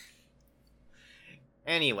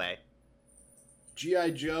 Anyway.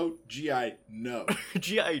 G.I. Joe, G.I. no.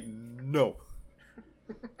 G.I. no.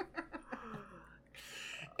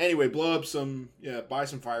 Anyway, blow up buy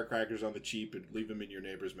some firecrackers on the cheap and leave them in your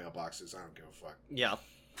neighbor's mailboxes. I don't give a fuck. Yeah.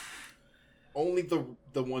 Only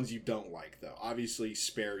the ones you don't like, though. Obviously,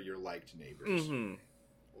 spare your liked neighbors. Mm-hmm.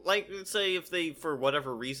 like, say if they, for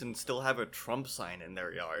whatever reason, still have a Trump sign in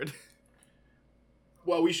their yard.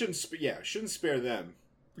 Well, we shouldn't. Shouldn't spare them.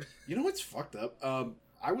 You know what's fucked up?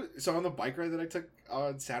 So on the bike ride that I took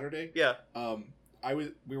on Saturday. Yeah.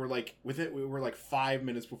 We were like 5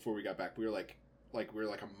 minutes before we got back. We were like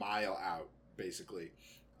a mile out basically.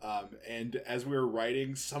 And as we were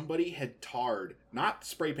riding, somebody had tarred, not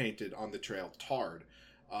spray painted on the trail, tarred,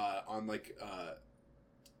 on like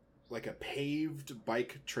a paved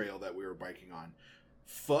bike trail that we were biking on.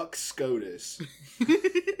 Fuck SCOTUS.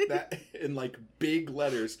 That in like big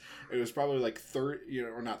letters. It was probably like 30,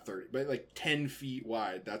 or not 30, but like 10 feet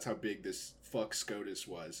wide. That's how big this fuck SCOTUS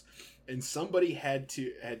was. And somebody had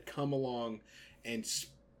come along and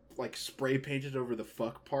like spray painted over the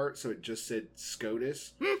fuck part, so it just said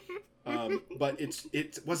SCOTUS. But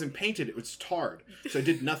it wasn't painted; it was tarred, so it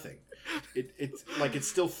did nothing. It's like it's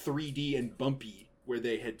still 3D and bumpy where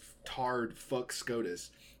they had tarred fuck SCOTUS.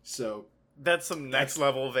 So that's some next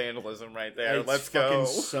level vandalism right there. Let's go.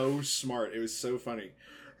 So smart. It was so funny.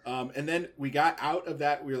 And then we got out of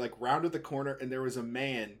that. We were like rounded the corner, and there was a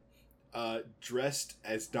man dressed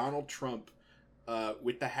as Donald Trump.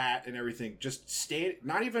 With the hat and everything, just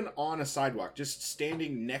not even on a sidewalk, just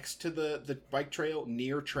standing next to the bike trail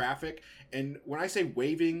near traffic. And when I say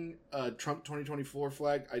waving Trump 2024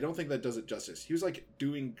 flag, I don't think that does it justice. He was like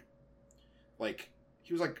doing,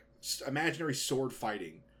 imaginary sword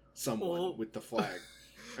fighting someone with the flag.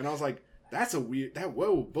 And I was like, that's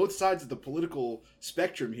whoa, both sides of the political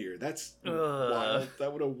spectrum here. That's wild.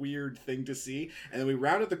 That what a weird thing to see. And then we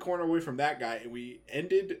rounded the corner away from that guy, and we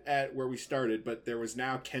ended at where we started, but there was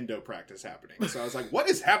now kendo practice happening. So I was like, what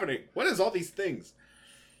is happening? What is all these things?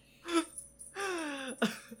 I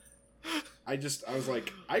was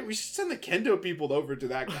like, we should send the kendo people over to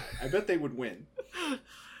that guy. I bet they would win.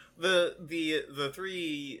 The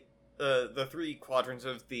three quadrants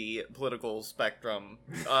of the political spectrum,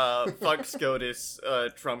 fuck SCOTUS,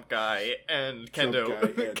 Trump guy, and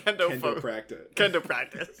kendo kendo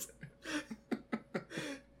practice.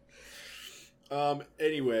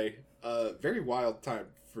 Anyway, very wild time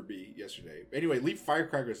for me yesterday. Anyway, leave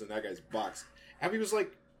firecrackers in that guy's box. Abby was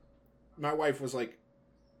like, my wife was like,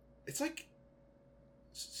 it's like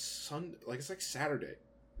it's like Saturday.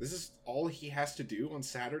 This is all he has to do on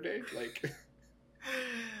Saturday? Like...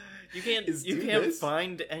 You can't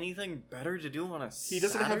find anything better to do on a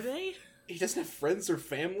Saturday? He doesn't have friends or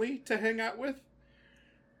family to hang out with?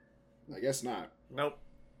 I guess not. Nope.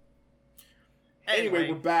 Anyway,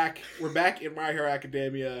 we're back. We're back in My Hero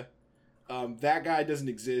Academia. That guy doesn't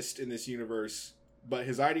exist in this universe, but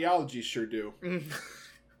his ideologies sure do.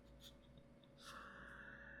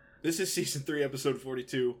 This is season 3, episode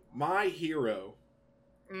 42. My Hero.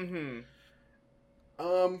 Mm-hmm.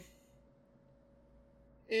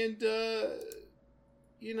 And,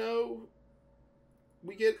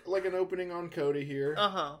 we get, like, an opening on Coda here.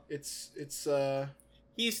 Uh-huh. It's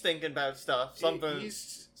he's thinking about stuff. Some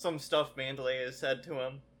stuff Mandalay has said to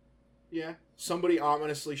him. Yeah. Somebody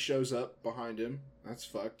ominously shows up behind him. That's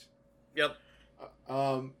fucked. Yep.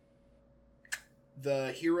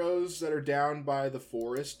 The heroes that are down by the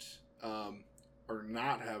forest, are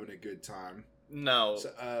not having a good time. No.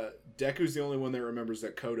 So, Deku's the only one that remembers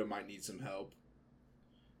that Coda might need some help.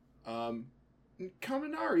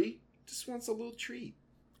 Kaminari just wants a little treat.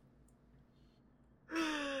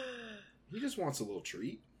 He just wants a little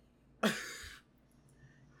treat.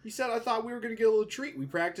 He said, I thought we were going to get a little treat. We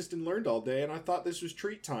practiced and learned all day, and I thought this was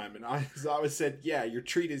treat time. And I always said, yeah, your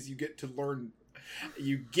treat is you get to learn.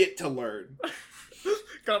 You get to learn.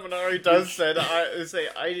 Kaminari does say,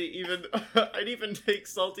 I'd even take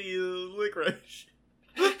salty licorice.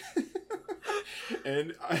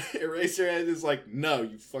 And Eraserhead is like, no,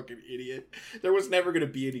 you fucking idiot. There was never going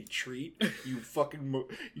to be any treat. You fucking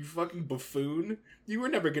buffoon. You were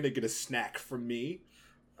never going to get a snack from me.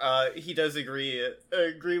 He does agree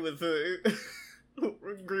with him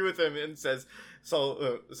and says,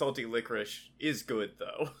 salty licorice is good,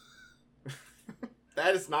 though.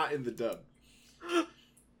 That is not in the dub.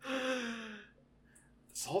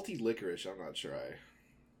 Salty licorice, I'm not sure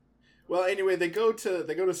Well, anyway, they go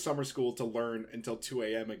to summer school to learn until 2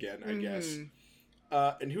 a.m. again, I guess.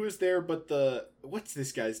 And who is there but what's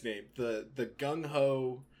this guy's name? The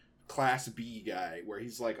gung-ho class B guy, where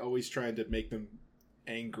he's like always trying to make them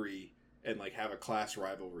angry and like have a class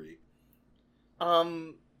rivalry.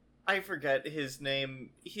 I forget his name.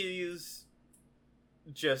 He's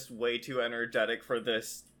just way too energetic for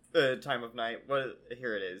this time of night.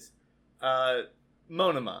 Here it is.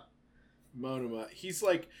 Monoma. Monoma. He's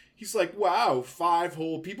like, wow, 5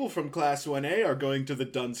 whole people from Class 1A are going to the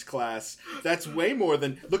dunce class. That's way more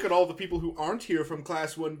than, look at all the people who aren't here from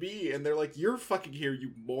Class 1B. And they're like, you're fucking here,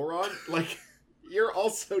 you moron. Like, you're all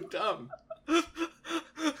so dumb.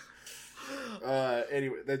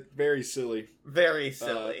 Anyway, that's very silly. Very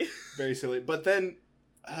silly. Very silly. But then,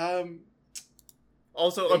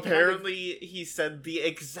 also, apparently, he said the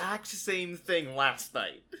exact same thing last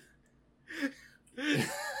night.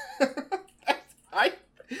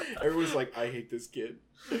 Everyone's like, I hate this kid.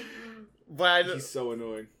 He's so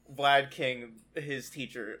annoying. Vlad King, his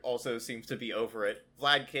teacher, also seems to be over it.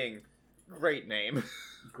 Vlad King, great name.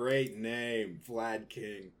 Great name, Vlad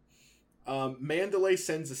King. Mandalay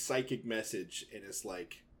sends a psychic message and is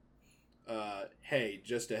like, hey,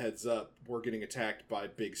 just a heads up, we're getting attacked by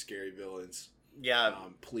big scary villains. Yeah.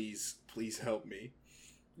 Please help me.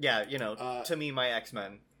 Yeah, to me, my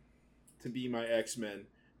X-Men. To be my X-Men.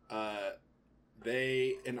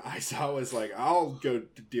 And Aizawa is like, I'll go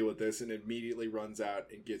to deal with this, and immediately runs out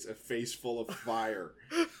and gets a face full of fire.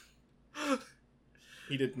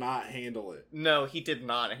 He did not handle it. No, he did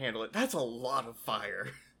not handle it. That's a lot of fire.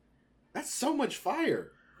 That's so much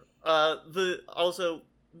fire. The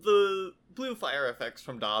blue fire effects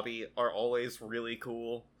from Dobby are always really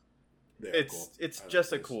cool. It's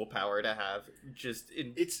just a cool power to have.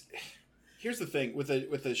 Here's the thing with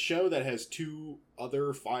a show that has 2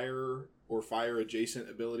 other fire or fire adjacent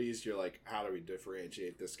abilities. You're like, how do we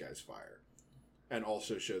differentiate this guy's fire, and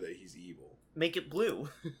also show that he's evil? Make it blue.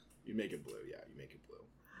 You make it blue. Yeah, you make it blue.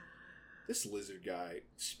 This lizard guy,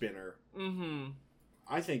 Spinner. Mm-hmm.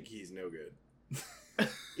 I think he's no good.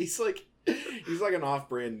 he's like an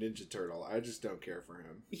off-brand Ninja Turtle. I just don't care for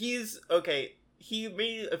him. He's okay. He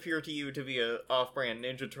may appear to you to be a off-brand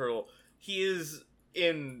Ninja Turtle. He is,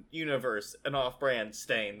 in universe, an off-brand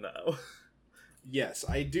Stain, though. Yes,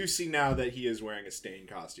 I do see now that he is wearing a Stain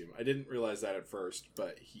costume. I didn't realize that at first,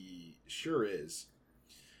 but he sure is.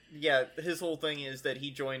 Yeah, his whole thing is that he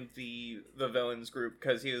joined the villains group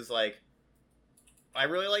because he was like, I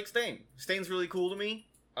really like Stain. Stain's really cool to me.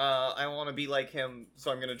 I want to be like him, so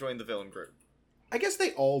I'm going to join the villain group. I guess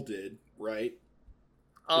they all did, right?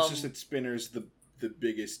 It's just that Spinner's the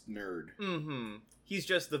biggest nerd. Mm-hmm. He's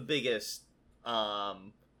just the biggest,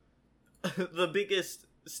 the biggest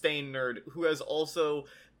Stain nerd who has also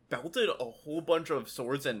belted a whole bunch of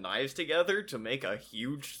swords and knives together to make a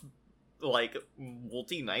huge, like,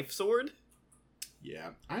 multi-knife sword.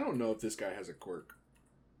 Yeah, I don't know if this guy has a quirk.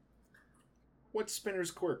 What's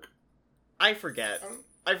Spinner's quirk? I forget.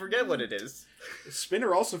 I forget what it is.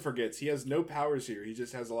 Spinner also forgets. He has no powers here. He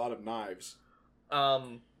just has a lot of knives.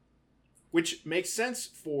 Which makes sense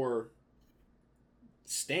for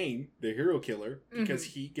Stain, the hero killer, because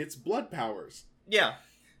he gets blood powers. Yeah.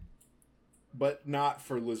 But not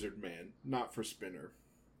for Lizard Man. Not for Spinner.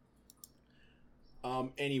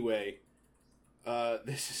 Anyway,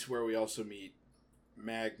 this is where we also meet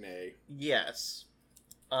Magne. Yes.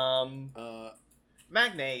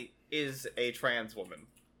 Magne is a trans woman,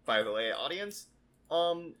 by the way, audience.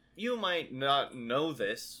 You might not know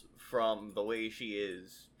this from the way she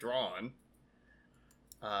is drawn.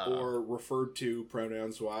 Or referred to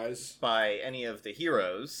pronouns-wise. By any of the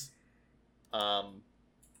heroes.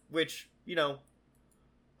 Which,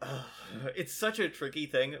 it's such a tricky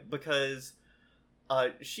thing because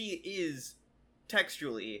she is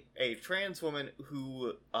textually a trans woman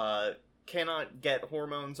who cannot get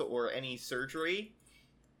hormones or any surgery,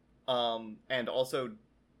 and also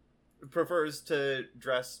prefers to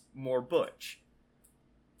dress more butch.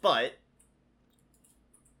 But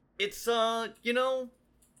it's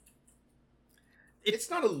it's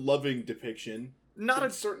not a loving depiction.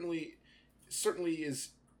 Certainly is,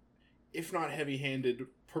 if not heavy-handed,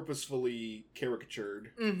 purposefully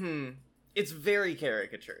caricatured. Mm-hmm. It's very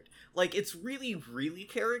caricatured. Like, it's really, really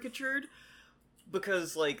caricatured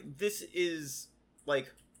because, like, this is,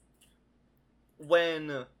 like,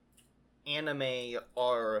 when anime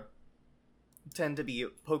tend to be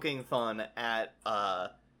poking fun at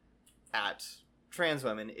trans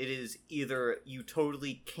women, it is either you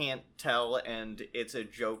totally can't tell and it's a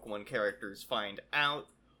joke when characters find out,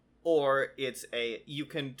 or it's you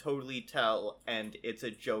can totally tell and it's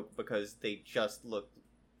a joke because they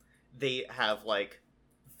have, like,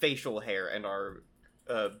 facial hair and are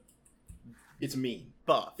it's mean.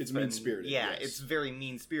 Buff. It's mean-spirited. Yeah, yes. It's very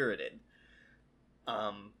mean-spirited.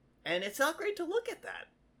 And it's not great to look at that.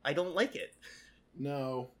 I don't like it.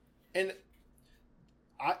 No. And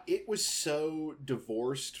it was so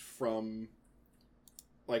divorced from,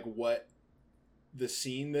 like, what the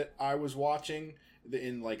scene that I was watching,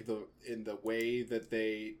 in the way that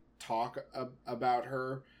they talk about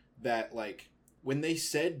her, that, like, when they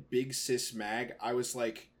said Big Sis Mag, I was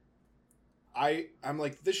like, I'm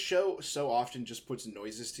like, this show so often just puts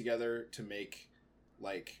noises together to make,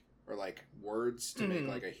 like, or like words to make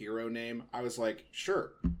like a hero name. I was like,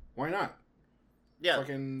 sure, why not? Yeah,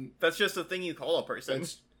 fucking, that's just a thing you call a person.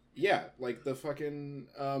 Yeah, like the fucking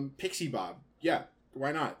Pixie Bob. Yeah,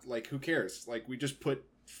 why not? Like, who cares? Like, we just put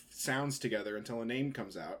sounds together until a name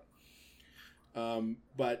comes out.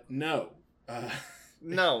 But no.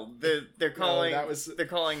 No, they're calling they're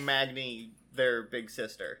calling Magni their big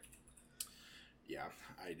sister. Yeah,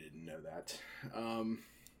 I didn't know that.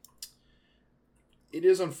 It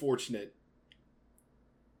is unfortunate.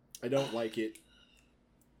 I don't like it.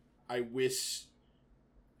 I wish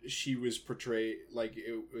she was portrayed like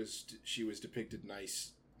she was depicted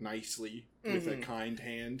nicely with a kind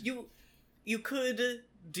hand. You could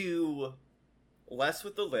do less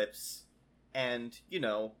with the lips and,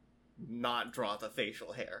 not draw the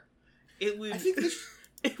facial hair. It would. I think this.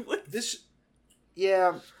 It would. This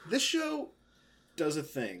show does a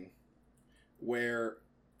thing where,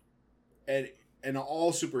 and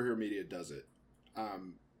all superhero media does it.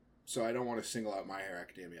 So I don't want to single out My Hero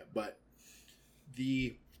Academia, but oh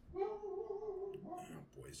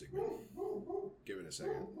boy, Zygmunt. Give it a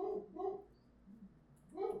second.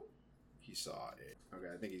 He saw it. Okay,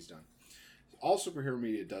 I think he's done. All superhero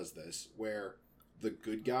media does this, where the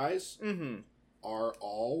good guys are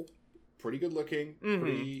all pretty good looking,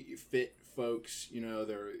 pretty fit folks.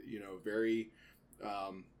 They're very.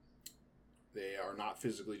 They are not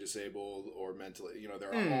physically disabled or mentally.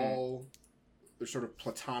 They're sort of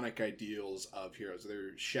platonic ideals of heroes.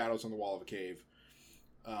 They're shadows on the wall of a cave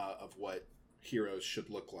of what heroes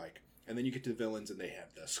should look like. And then you get to the villains, and they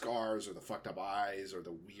have the scars or the fucked up eyes or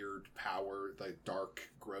the weird power, the dark,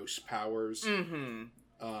 gross powers.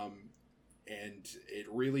 And it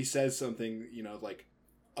really says something, like,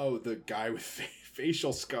 oh, the guy with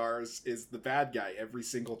facial scars is the bad guy every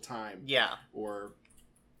single time. Yeah.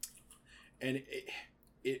 And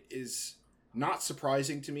it is not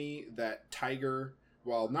surprising to me that Tiger,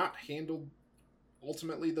 while not handled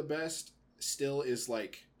ultimately the best, still is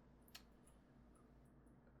like,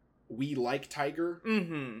 we like Tiger.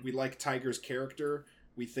 We like Tiger's character.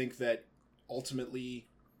 We think that ultimately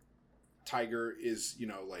Tiger is,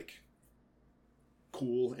 like,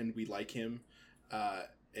 cool, and we like him. And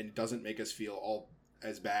it doesn't make us feel all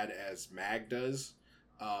as bad as Mag does.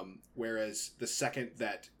 Whereas the second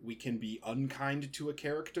that we can be unkind to a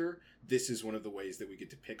character, this is one of the ways that we get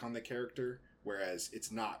to pick on the character, whereas it's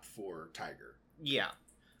not for Tiger. Yeah.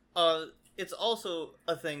 It's also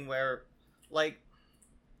a thing where, like,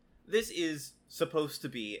 this is supposed to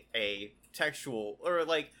be a textual, or,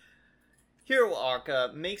 like, Hero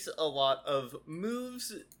Arca makes a lot of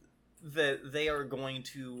moves that they are going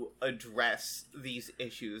to address these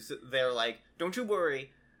issues. They're like, don't you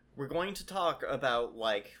worry, we're going to talk about,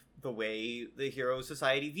 like, the way the Hero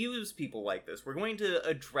Society views people like this. We're going to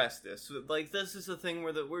address this. Like, this is the thing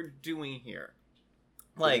that we're doing here.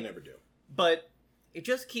 Like, they never do. But it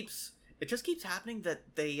just keeps happening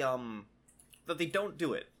that they don't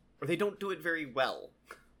do it. Or they don't do it very well.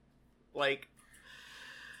 Like,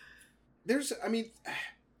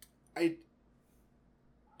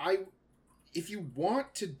 if you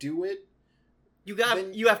want to do it, you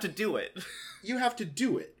have to do it. You have to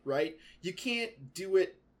do it, right? You can't do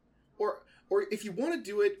it, or if you want to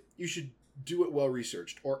do it, you should do it well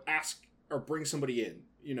researched, or ask, or bring somebody in,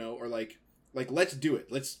 or like let's do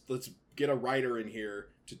it. Let's get a writer in here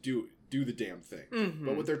to do the damn thing.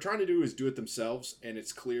 But what they're trying to do is do it themselves, and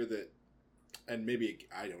it's clear that, and maybe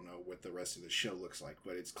I don't know what the rest of the show looks like,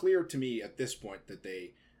 but it's clear to me at this point that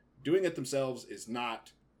doing it themselves is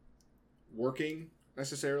not working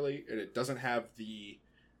necessarily, and it doesn't have the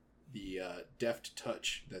deft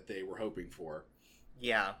touch that they were hoping for.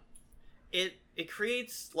 Yeah. It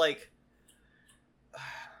creates, like,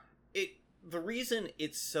 the reason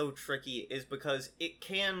it's so tricky is because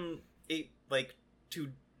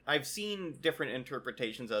I've seen different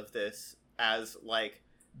interpretations of this as, like,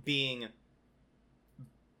 being,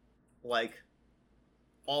 like,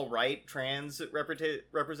 alright trans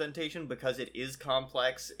representation, because it is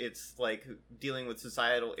complex. It's, like, dealing with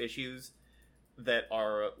societal issues that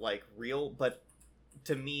are, like, real, but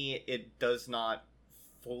to me it does not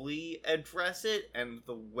fully address it, and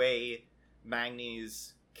the way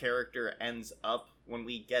Magni's character ends up when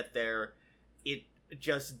we get there, it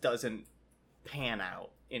just doesn't pan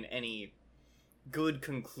out in any good,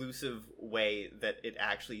 conclusive way that it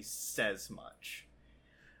actually says much.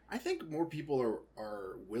 I think more people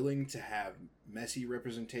are willing to have messy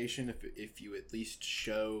representation if you at least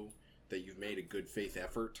show that you've made a good faith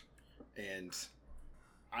effort. And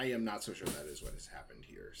I am not so sure that is what has happened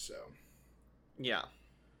here. So, Yeah.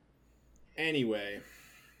 anyway,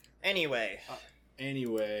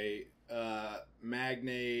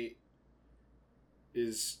 Magne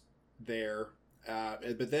is there,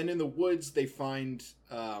 but then in the woods they find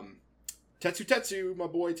Tetsu, my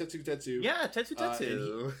boy Tetsu. Yeah,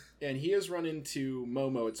 Tetsu. And he has run into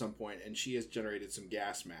Momo at some point, and she has generated some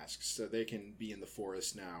gas masks, so they can be in the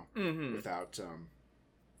forest now without.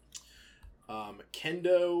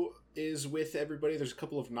 Kendo is with everybody. There's a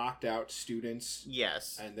couple of knocked out students.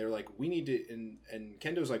 Yes. And they're like, we need to, and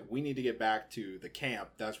Kendo's like, we need to get back to the camp.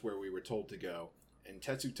 That's where we were told to go. And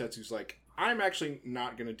Tetsu's like, I'm actually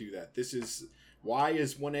not going to do that. Why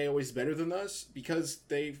is 1A always better than us? Because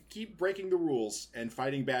they keep breaking the rules and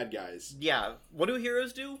fighting bad guys. Yeah. What do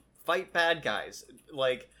heroes do? Fight bad guys.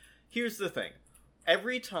 Like, here's the thing.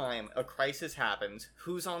 Every time a crisis happens,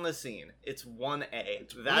 who's on the scene? It's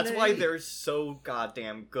 1A. That's 1A. why they're so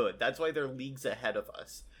goddamn good. That's why they're leagues ahead of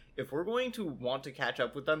us. If we're going to want to catch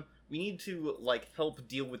up with them, we need to, like, help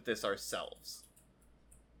deal with this ourselves.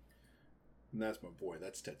 And that's my boy.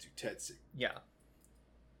 That's Tetsu. Yeah.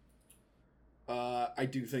 I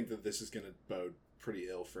do think that this is going to bode pretty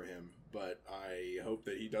ill for him, but I hope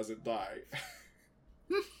that he doesn't die.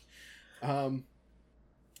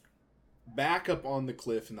 Back up on the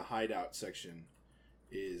cliff in the hideout section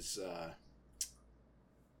is oh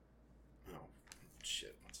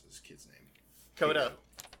shit, what's this kid's name? Coda.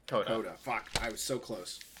 Fuck, I was so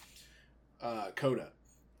close. Coda.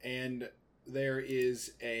 And there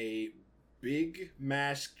is a big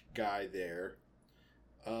masked guy there.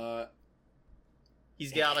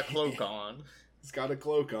 He's got a cloak on. He's got a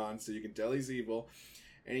cloak on, so you can tell he's evil.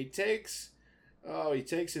 And he takes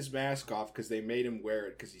his mask off because they made him wear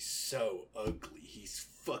it because he's so ugly. He's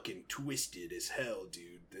fucking twisted as hell,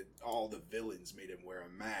 dude. All the villains made him wear a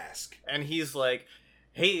mask. And he's like,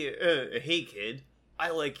 hey kid, I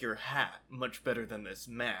like your hat much better than this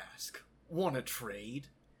mask. Wanna trade?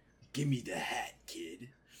 Give me the hat, kid.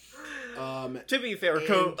 To be fair,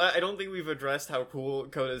 I don't think we've addressed how cool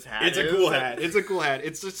Coda's hat is. It's a cool hat. It's a cool hat.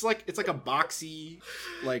 It's just like, it's like a boxy,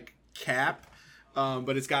 like, cap.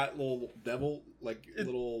 But it's got little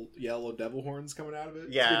little yellow devil horns coming out of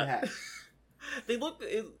it. Yeah. It's a hat. They look,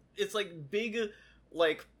 it's like big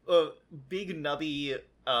nubby,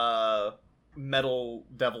 metal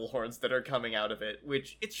devil horns that are coming out of it,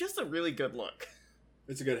 which, it's just a really good look.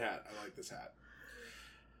 It's a good hat. I like this hat.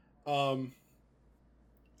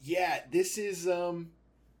 Yeah, this is, we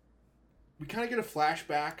kind of get a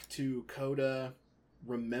flashback to Coda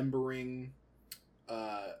remembering,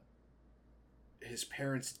 his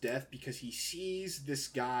parents' death because he sees this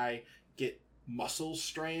guy get muscle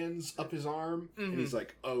strands up his arm, and he's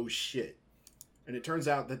like, oh shit. And it turns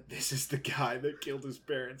out that this is the guy that killed his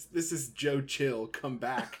parents. This is Joe Chill come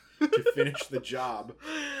back to finish the job.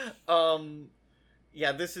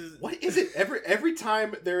 Yeah, this is... What is it? Every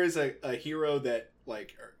time there is a hero that,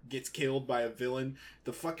 like, gets killed by a villain,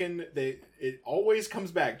 it always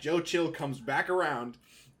comes back. Joe Chill comes back around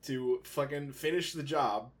to fucking finish the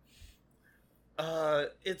job.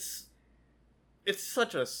 It's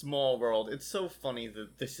such a small world. It's so funny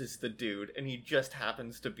that this is the dude, and he just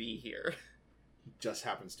happens to be here. He just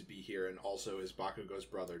happens to be here, and also is Bakugo's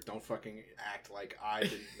brother. Don't fucking act like I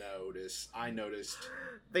didn't notice. I noticed.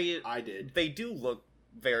 I did. They do look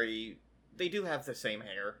very... They do have the same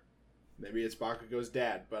hair. Maybe it's Bakugo's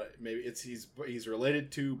dad, but maybe he's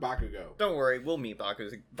related to Bakugo. Don't worry, we'll meet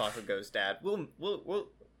Bakugo's dad.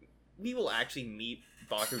 We will actually meet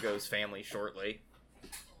Bakugo's family shortly.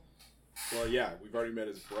 Well, yeah, we've already met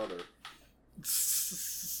his brother.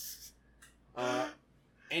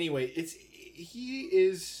 Anyway,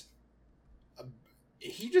 he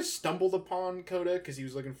just stumbled upon Coda because he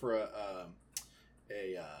was looking for a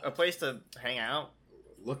place to hang out.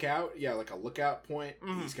 Lookout, yeah, like a lookout point.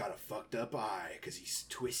 He's got a fucked up eye because he's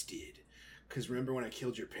twisted. Because remember when I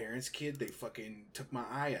killed your parents, kid? They fucking took my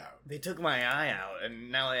eye out. They took my eye out,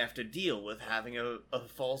 and now I have to deal with having a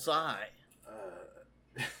false eye.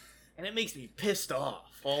 And it makes me pissed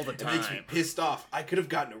off all the time. It makes me pissed off. I could have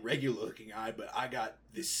gotten a regular-looking eye, but I got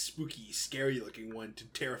this spooky, scary-looking one to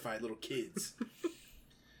terrify little kids.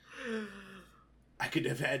 I could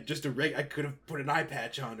have had just I could have put an eye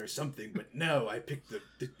patch on or something, but no, I picked the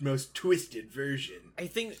most twisted version. I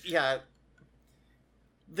think, yeah...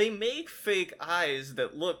 They make fake eyes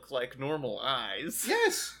that look like normal eyes.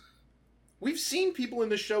 Yes! We've seen people in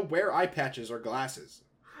this show wear eye patches or glasses.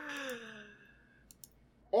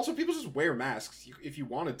 Also, people just wear masks if you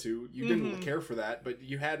wanted to. You didn't care for that, but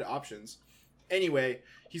you had options. Anyway,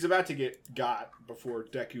 he's about to get got before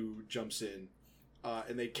Deku jumps in.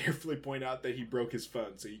 And they carefully point out that he broke his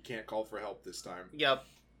phone, so he can't call for help this time. Yep.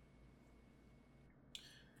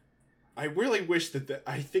 I really wish that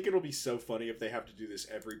I think it'll be so funny if they have to do this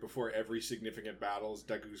before every significant battle.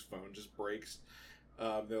 Deku's phone just breaks.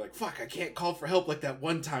 They're like, "Fuck! I can't call for help like that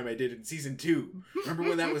one time I did in season 2. Remember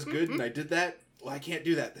when that was good and I did that? Well, I can't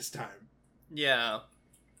do that this time." Yeah.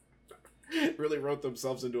 Really wrote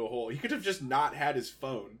themselves into a hole. He could have just not had his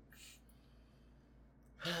phone.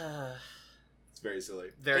 It's very silly.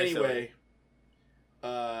 Anyway,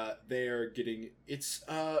 they are getting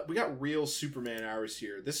we got real Superman hours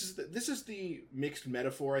here. This is the mixed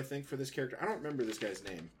metaphor, I think, for this character. I don't remember this guy's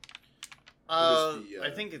name. I'm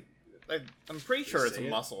pretty sure it's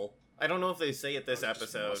Muscle. I don't know if they say it this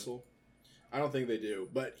episode. Muscle? I don't think they do,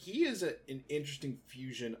 but he is an interesting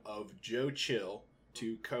fusion of Joe Chill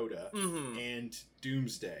to Coda and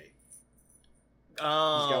Doomsday.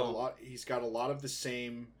 Oh, He's got a lot of the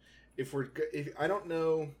same. I don't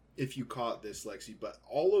know if you caught this, Lexi, but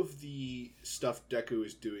all of the stuff Deku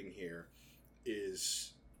is doing here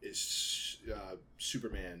is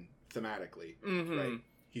Superman thematically, right?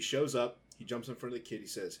 He shows up, he jumps in front of the kid, he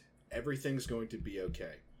says, "Everything's going to be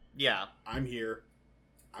okay. Yeah, I'm here.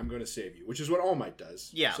 I'm going to save you," which is what All Might does.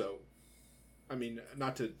 Yeah. So, I mean,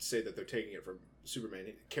 not to say that they're taking it from Superman,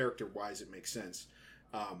 character-wise, it makes sense.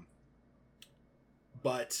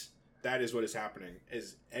 But that is what is happening.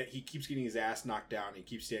 Is he keeps getting his ass knocked down. He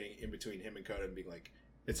keeps standing in between him and Coda and being like,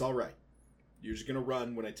 "It's all right. You're just going to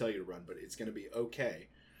run when I tell you to run, but it's going to be okay."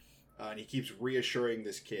 And he keeps reassuring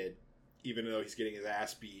this kid, even though he's getting his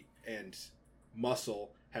ass beat. And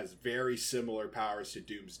Muscle has very similar powers to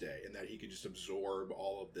Doomsday in that he can just absorb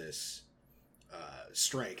all of this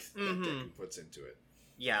strength that Deku puts into it.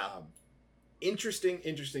 Yeah. Interesting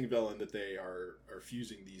villain that they are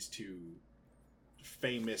fusing these two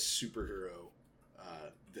famous superhero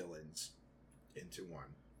villains into one.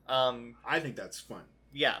 I think that's fun.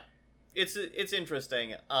 Yeah, it's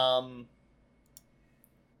interesting.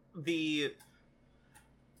 The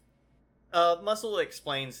Muscle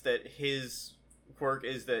explains that his quirk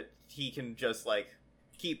is that he can just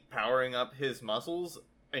keep powering up his muscles,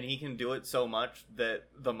 and he can do it so much that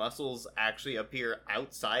the muscles actually appear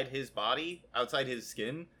outside his body, outside his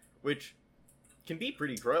skin, which can be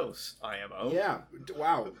pretty gross, IMO. Yeah.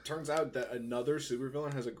 Wow. Turns out that another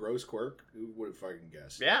supervillain has a gross quirk. Who would have fucking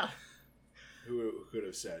guessed? Yeah. Who could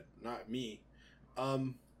have said? Not me.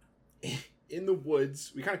 In the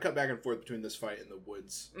woods, we kind of cut back and forth between this fight in the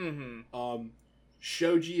woods.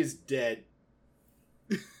 Shoji is dead.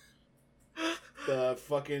 The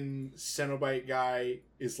fucking Cenobite guy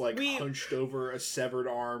is hunched over a severed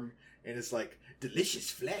arm and is like, "Delicious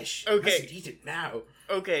flesh. Okay. Must eat it now."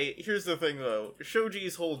 Okay, here's the thing though.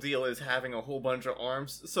 Shoji's whole deal is having a whole bunch of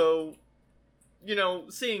arms, so,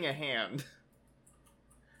 seeing a hand.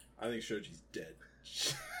 I think Shoji's dead.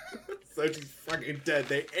 Shoji's fucking dead.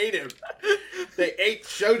 They ate him. They ate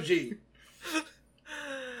Shoji.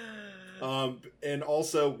 And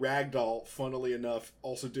also Ragdoll, funnily enough,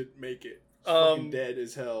 also didn't make it. Fucking dead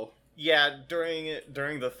as hell. Yeah,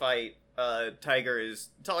 during the fight, Tiger is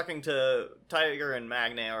talking to Tiger and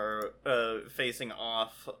Magne are facing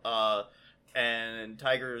off, and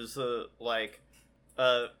Tiger's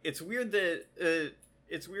it's weird that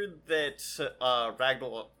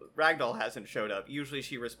Ragdoll hasn't showed up. Usually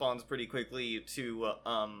she responds pretty quickly to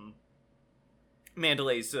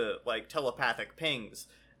Mandalay's telepathic pings,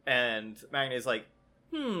 and Magne's like,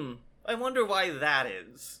 I wonder why that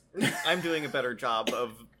is. I'm doing a better job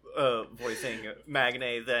of voicing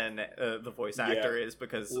Magne than the voice actor is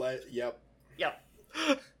because... Yep.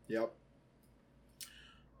 Yep.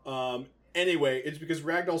 Anyway, it's because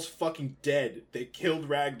Ragdoll's fucking dead. They killed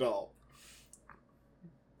Ragdoll.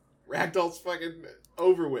 Ragdoll's fucking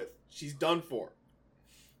over with. She's done for.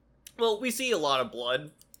 Well, we see a lot of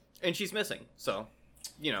blood, and she's missing, so,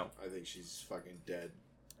 I think she's fucking dead.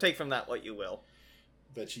 Take from that what you will.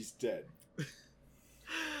 That she's dead.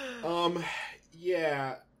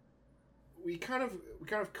 Yeah. We kind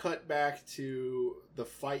of cut back to the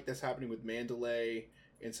fight that's happening with Mandalay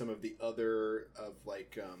and some of the other of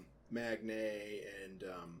Magne and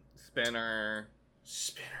Spinner.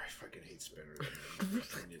 I fucking hate Spinner.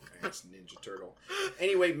 Ass Ninja Turtle.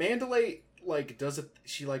 Anyway, Mandalay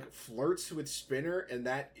she flirts with Spinner, and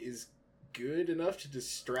that is good enough to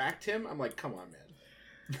distract him. I'm like, come on,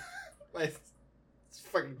 man. Let's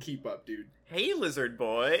fucking keep up, dude. Hey, lizard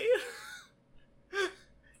boy.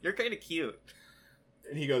 You're kind of cute.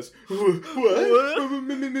 And he goes, what?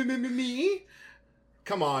 Me?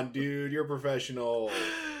 Come on, dude. You're a professional.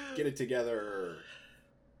 Get it together.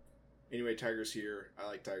 Anyway, Tiger's here. I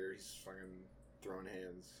like Tiger. He's fucking throwing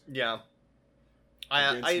hands. Yeah.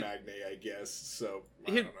 against I Magne, I guess. So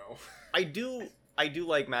I He- don't know. I do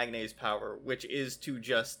like Magne's power, which is to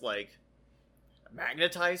just like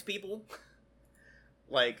magnetize people.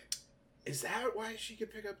 Like, Is that why she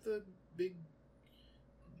could pick up the big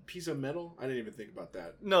piece of metal? I didn't even think about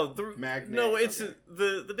that. no, Magnet. no, it's okay.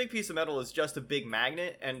 the big piece of metal is just a big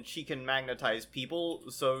magnet, and she can magnetize people.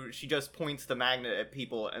 So she just points the magnet at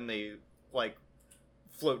people, and they like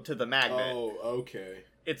float to the magnet. Oh, okay.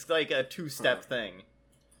 It's like a two-step Huh. thing.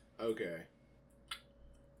 Okay.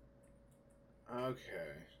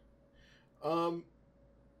 Okay.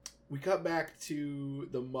 We cut back to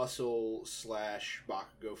the muscle /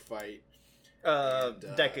 Bakugo fight. And,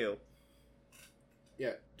 Deku.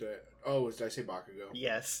 Yeah. Did I say Bakugo?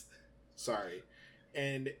 Yes. Sorry.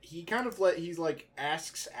 And he kind of he's like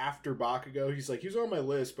asks after Bakugo. He's like, he was on my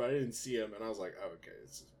list, but I didn't see him. And I was like, oh, okay,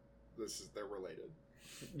 they're related.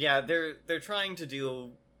 Yeah, they're trying to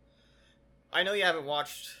do. I know you haven't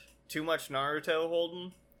watched too much Naruto,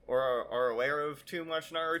 Holden, or are aware of too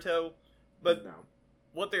much Naruto, but no.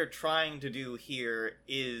 what they're trying to do here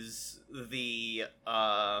is the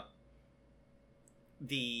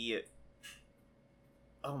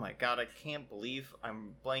oh my god, I can't believe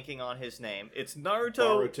I'm blanking on his name. It's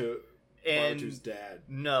Naruto and Naruto's dad.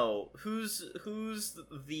 no, who's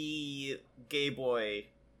the gay boy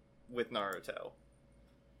with Naruto?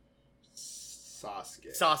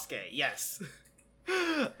 Sasuke. Sasuke, yes.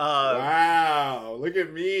 Wow, look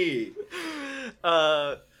at me.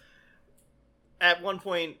 At one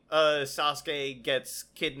point, Sasuke gets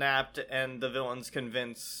kidnapped, and the villains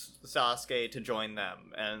convince Sasuke to join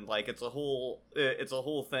them, and like it's a whole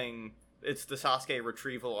thing. It's the Sasuke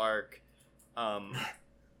retrieval arc.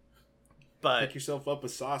 But Pick yourself up a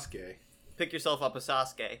Sasuke. pick yourself up a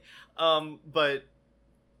Sasuke. But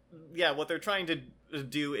yeah, what they're trying to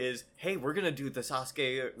do is, hey, we're gonna do the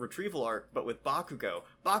Sasuke retrieval arc, but with Bakugo.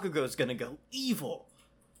 Bakugo's gonna go evil.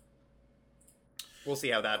 We'll see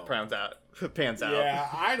how that pans out. Yeah,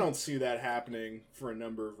 I don't see that happening for a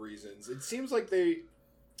number of reasons. It seems like they're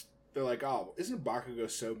like, oh, isn't Bakugo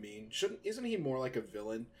so mean? Isn't he more like a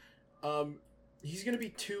villain? He's gonna be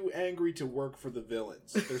too angry to work for the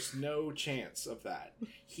villains. There's no chance of that.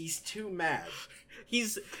 He's too mad.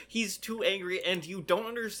 He's too angry, and you don't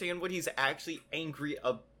understand what he's actually angry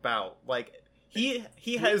about. Like, he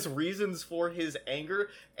has reasons for his anger,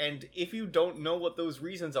 and if you don't know what those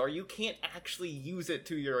reasons are, you can't actually use it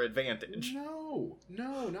to your advantage. No,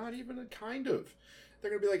 not even a kind of. They're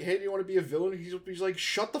gonna be like, hey, do you want to be a villain? He's like,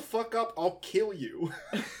 shut the fuck up, I'll kill you.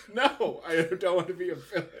 No, I don't want to be a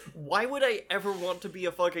villain. Why would I ever want to be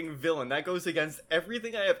a fucking villain? That goes against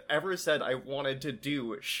everything I have ever said I wanted to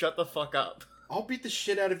do. Shut the fuck up. I'll beat the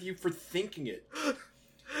shit out of you for thinking it.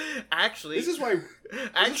 Actually, This is why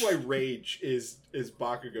rage is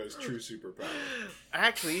Bakugo's true superpower.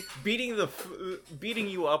 Actually, beating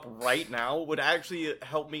you up right now would actually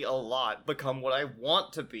help me a lot become what I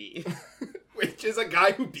want to be. Which is a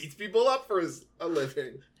guy who beats people up for a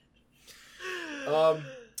living.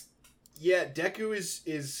 Yeah, Deku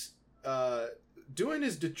is doing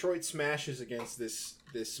his Detroit smashes against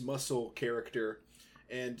this muscle character,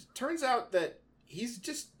 and turns out that he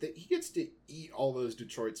gets to eat all those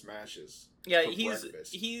Detroit smashes. Yeah, for he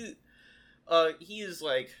is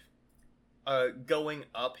like going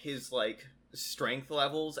up his like strength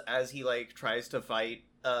levels as he like tries to fight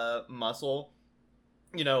muscle.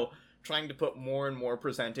 You know, trying to put more and more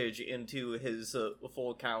percentage into his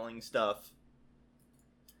full cowling stuff.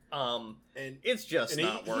 And it's just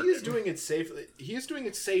not working. He is doing it safely. He is doing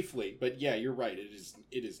it safely, but yeah, you're right. It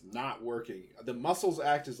is not working. The muscles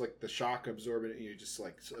act as like the shock absorbent, and he just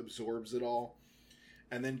like absorbs it all,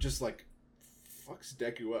 and then just like fucks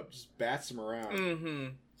Deku up, just bats him around. Mm-hmm.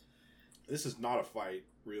 This is not a fight,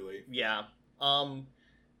 really. Yeah.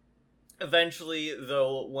 Eventually,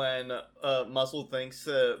 though, when Muscle thinks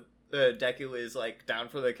Deku is like down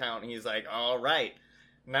for the count, he's like, "All right,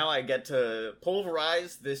 now I get to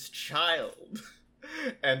pulverize this child."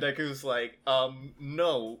 And Deku's like,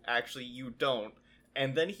 no, actually, you don't."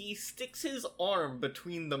 And then he sticks his arm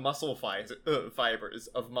between the muscle fibers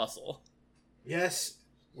of Muscle. Yes,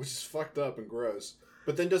 which is fucked up and gross.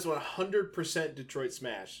 But then does 100% Detroit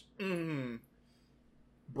smash. Mm-hmm.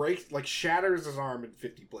 Shatters his arm in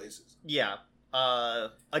 50 places. Yeah.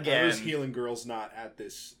 Again. Those healing girls not at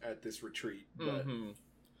this retreat. But... Mm-hmm.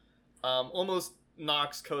 Almost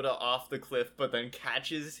knocks Koda off the cliff, but then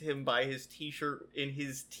catches him by his t-shirt in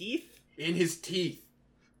his teeth? In his teeth.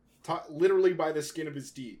 Literally by the skin of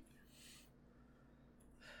his teeth.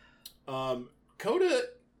 Koda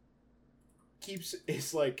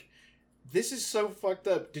is like, this is so fucked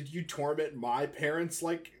up. Did you torment my parents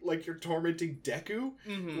like you're tormenting Deku?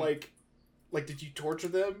 Mm-hmm. Like, did you torture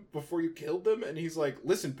them before you killed them? And he's like,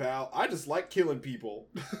 listen, pal, I just like killing people.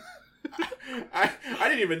 I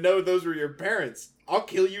didn't even know those were your parents. I'll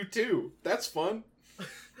kill you too. That's fun.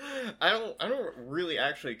 I don't really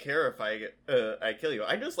actually care if I kill you.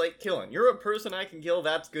 I just like killing. You're a person I can kill.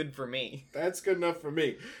 That's good for me. That's good enough for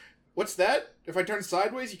me. What's that? If I turn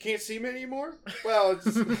sideways, you can't see me anymore? Well, it's...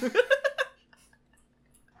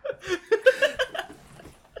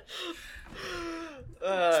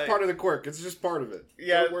 it's part of the quirk. It's just part of it.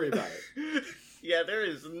 Yeah. Don't worry about it. Yeah, there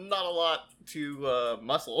is not a lot to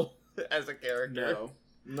muscle as a character.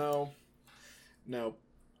 No.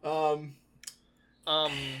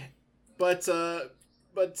 But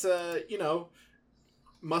you know,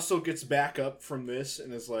 Muscle gets back up from this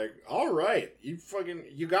and is like, all right,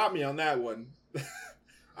 you got me on that one.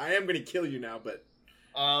 I am gonna kill you now, but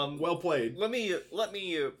well played. Let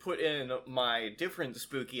me put in my different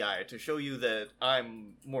spooky eye to show you that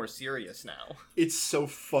I'm more serious now. It's so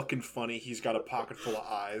fucking funny. He's got a pocket full of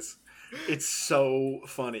eyes. It's so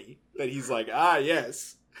funny that he's like,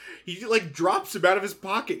 yes. He like drops him out of his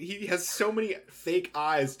pocket. He has so many fake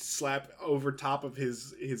eyes to slap over top of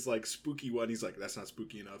his like spooky one. He's like, that's not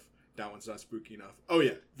spooky enough. That one's not spooky enough. Oh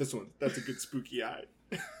yeah, this one. That's a good spooky eye.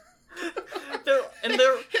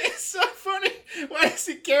 It's so funny. Why does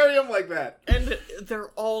he carry him like that? And they're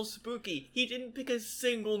all spooky. He didn't pick a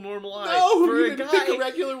single normal eye. No, for he didn't pick a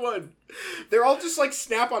regular one. They're all just like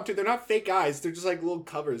snap onto. They're not fake eyes. They're just like little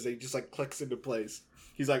covers. They just like clicks into place.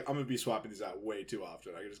 He's like, I'm gonna be swapping these out way too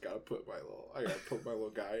often. I just gotta put my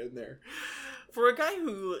little guy in there. For a guy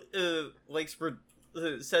who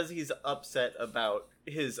says he's upset about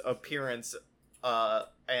his appearance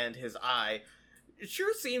and his eye, it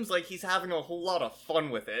sure seems like he's having a whole lot of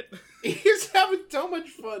fun with it. He's having so much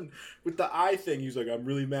fun with the eye thing. He's like, I'm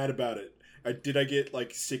really mad about it. Did I get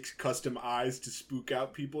like 6 custom eyes to spook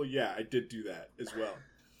out people? Yeah, I did do that as well.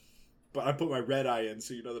 But I put my red eye in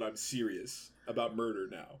so you know that I'm serious about murder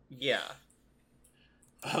now. Yeah.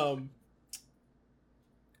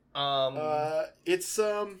 It's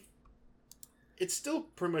still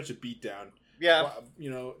pretty much a beatdown. Yeah. Well,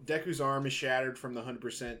 you know, Deku's arm is shattered from the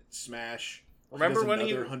 100% smash. Remember when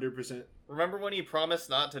 100%? Remember when he promised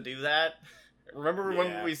not to do that? Remember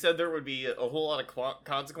when we said there would be a whole lot of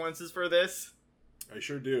consequences for this? I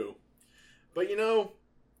sure do. But you know,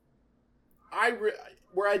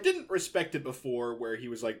 where I didn't respect it before, where he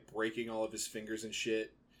was like breaking all of his fingers and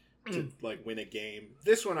shit to like win a game.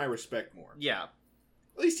 This one I respect more. Yeah.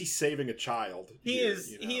 At least he's saving a child. He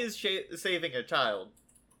is saving a child.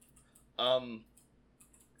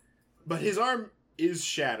 But his arm is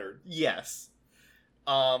shattered. Yes.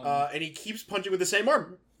 And he keeps punching with the same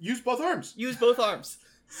arm. Use both arms. Use both arms.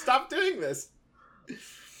 Stop doing this.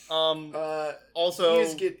 Also,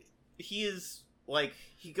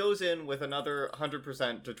 he goes in with another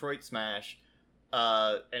 100% Detroit Smash,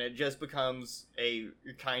 and it just becomes a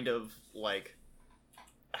kind of, like,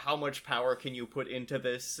 how much power can you put into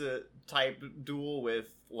this type duel with,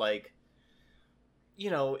 like, you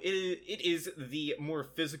know, it is the more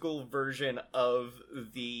physical version of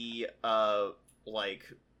the,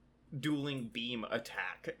 like, dueling beam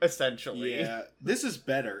attack, essentially. Yeah, this is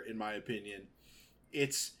better, in my opinion.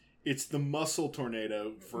 It's the muscle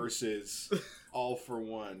tornado versus all for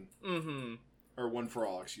one. Mm-hmm. Or one for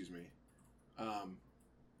all, excuse me.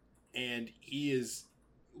 And he is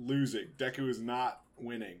losing. Deku is not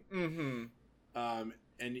winning. Mm-hmm.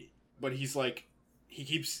 But he's like, he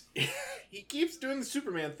keeps doing the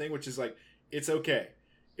Superman thing, which is like, it's okay.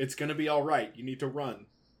 It's gonna be alright. You need to run.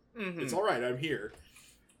 Mm-hmm. It's alright, I'm here.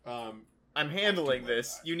 I'm handling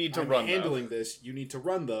this. You need to I'm run. Handling this. You need to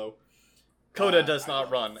run, though. Coda does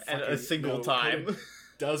not run at a single time. Coda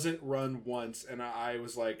doesn't run once, and I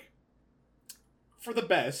was like, for the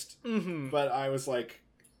best. Mm-hmm. But I was like,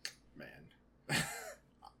 man,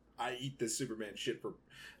 I eat this Superman shit for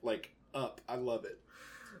like up. I love it.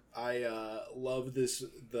 I love this.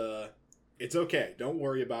 It's okay. Don't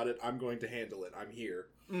worry about it. I'm going to handle it. I'm here.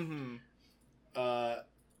 Mm-hmm.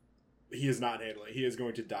 He is not handling it. He is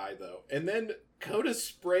going to die, though. And then Coda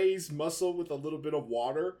sprays Muscle with a little bit of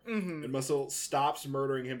water, and Muscle stops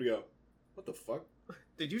murdering him to go, what the fuck?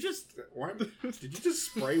 Did you just... Did you just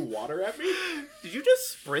spray water at me? Did you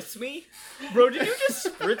just spritz me? Bro, did you just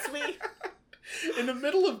spritz me? In the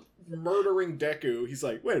middle of murdering Deku, he's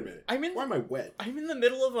like, wait a minute. Why am I wet? I'm in the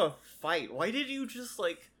middle of a fight. Why did you just,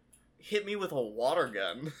 like, hit me with a water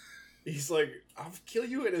gun? He's like, I'll kill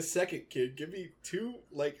you in a second, kid. Give me 2,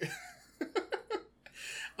 like...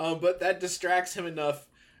 but that distracts him enough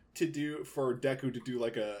for Deku to do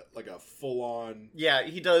like a full on. Yeah,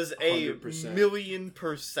 he does 100%.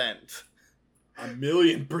 1,000,000%.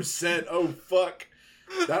 1,000,000%. Oh fuck,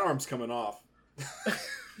 that arm's coming off.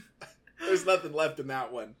 There's nothing left in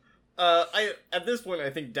that one. At this point, I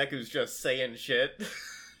think Deku's just saying shit.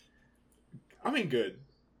 I mean, good.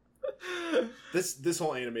 This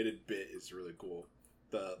whole animated bit is really cool.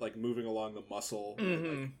 The like moving along the muscle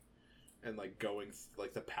and going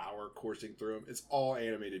like the power coursing through him. It's all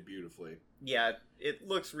animated beautifully. Yeah, it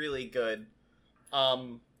looks really good.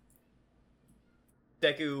 Deku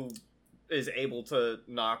is able to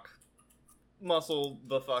knock Muscle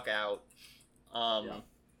the fuck out.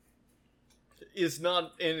 Is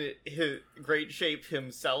not in great shape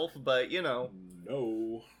himself, but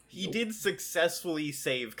no, he did successfully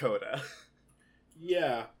save Koda.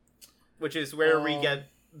 Yeah, which is where we get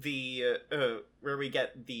the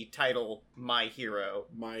title "My Hero."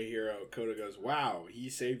 My hero. Koda goes, "Wow, he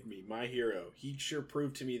saved me, my hero. He sure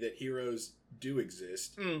proved to me that heroes do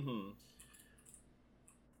exist." Mm-hmm.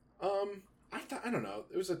 I don't know.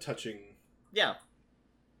 It was a touching. Yeah.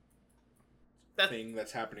 Thing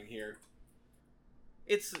that's happening here.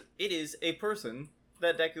 It is a person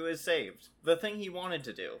that Deku has saved. The thing he wanted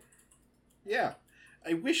to do. Yeah.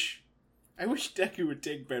 I wish Deku would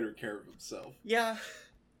take better care of himself. Yeah.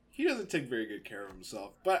 He doesn't take very good care of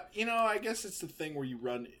himself. But, I guess it's the thing where you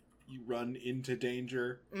run into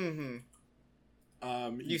danger. Mm-hmm.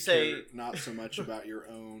 You say care not so much about your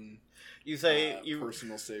own you say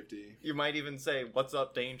personal safety. You might even say, "What's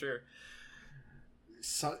up, danger?"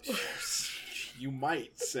 You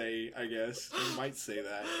might say, I guess. You might say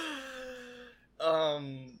that.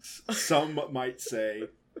 Some might say.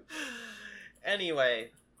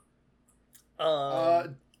 Anyway.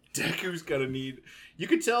 Deku's gonna need... You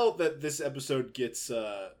can tell that this episode gets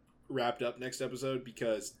wrapped up next episode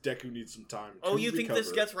because Deku needs some time to you recover. think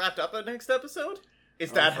this gets wrapped up at next episode?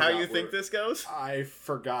 Is that how you think this goes? I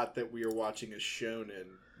forgot that we are watching a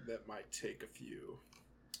shonen that might take a few.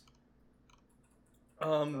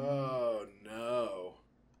 Oh no.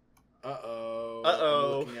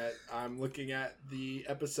 Uh-oh. I'm looking at the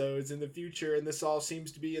episodes in the future, and this all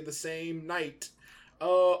seems to be in the same night.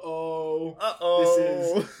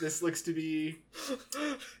 This looks to be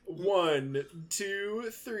 1, 2,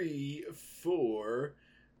 3, 4,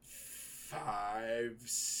 5,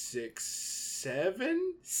 6,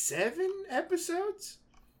 7 episodes?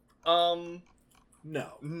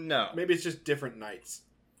 No. Maybe it's just different nights.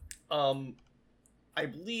 I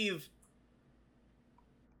believe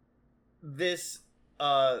this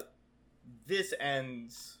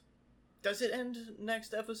ends. Does it end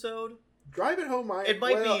next episode? Drive It Home. It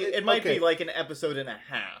might be like an episode and a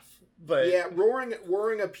half. But yeah,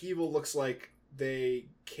 roaring upheaval looks like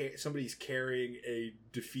somebody's carrying a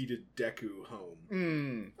defeated Deku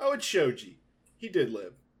home. Oh, it's Shoji. He did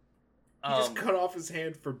live. He just cut off his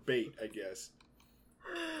hand for bait, I guess.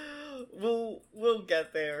 We'll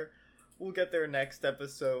get there. We'll get there next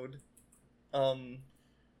episode.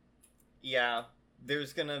 Yeah,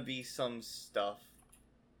 there's gonna be some stuff.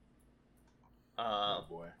 Oh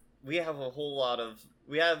boy. We have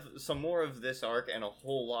some more of this arc and a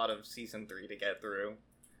whole lot of season 3 to get through.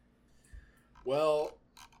 Well,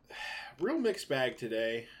 real mixed bag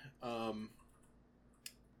today. I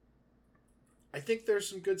think there's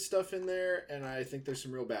some good stuff in there, and I think there's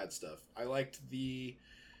some real bad stuff. I liked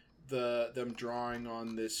them drawing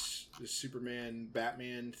on this Superman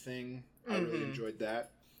Batman thing. I really enjoyed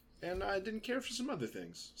that, and I didn't care for some other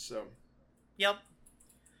things. So, yep.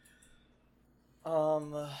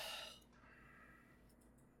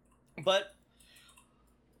 But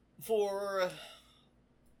for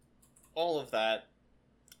all of that,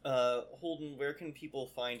 Holden, where can people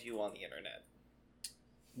find you on the internet?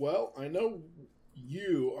 Well, I know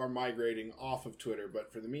you are migrating off of Twitter,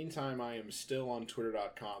 but for the meantime, I am still on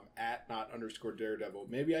twitter.com @not_daredevil.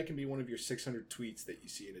 Maybe I can be one of your 600 tweets that you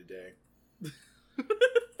see in a day.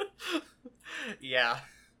 Yeah.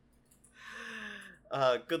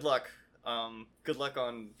 Good luck. Good luck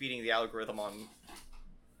on beating the algorithm on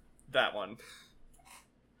that one.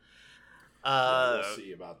 We'll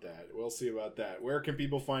see about that. Where can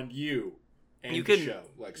people find you and the show,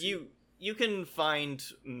 Lexi? You can find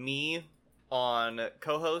me on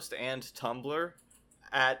co-host and Tumblr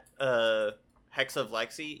at Hex of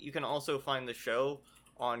Lexi. You can also find the show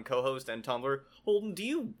on co-host and Tumblr. Holden, do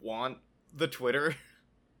you want the Twitter?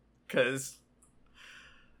 Because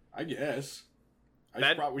I guess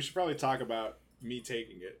we should probably talk about me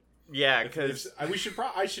taking it. Yeah, because I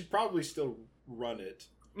should probably still run it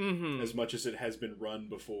as much as it has been run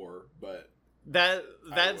before. But That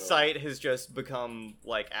site has just become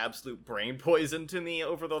like absolute brain poison to me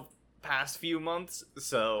over the past few months.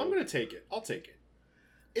 So I'm gonna take it. I'll take it.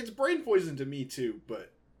 It's brain poison to me too,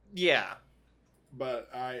 but yeah. But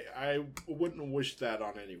I wouldn't wish that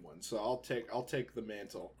on anyone. So I'll take the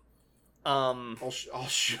mantle.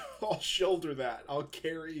 I'll shoulder that. I'll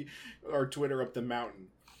carry our Twitter up the mountain.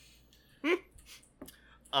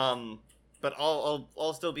 But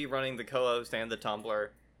I'll still be running the co-host and the Tumblr.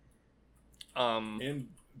 And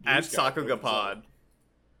at Sakugapod.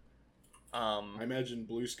 I imagine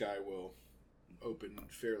Blue Sky will open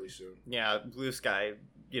fairly soon. Yeah, Blue Sky,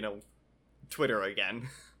 Twitter again.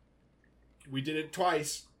 We did it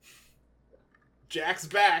twice. Jack's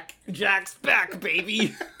back. Jack's back,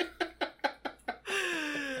 baby.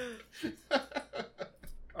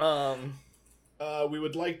 We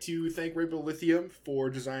would like to thank Rainbow Lithium for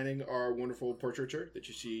designing our wonderful portraiture that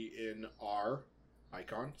you see in our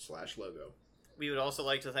icon/logo. We would also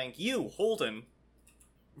like to thank you, Holden,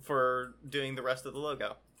 for doing the rest of the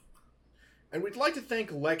logo. And we'd like to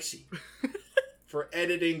thank Lexi for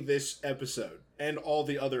editing this episode and all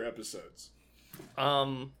the other episodes.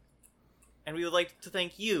 And we would like to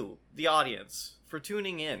thank you, the audience, for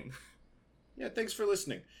tuning in. Yeah, thanks for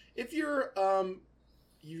listening. If your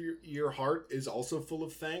heart is also full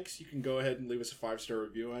of thanks, you can go ahead and leave us a 5-star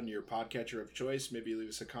review on your podcatcher of choice. Maybe leave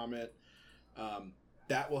us a comment.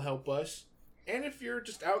 That will help us. And if you're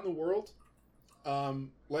just out in the world,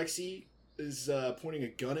 Lexi is pointing a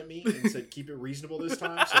gun at me and said, "Keep it reasonable this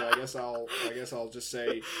time." So I guess I'll just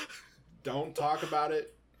say, don't talk about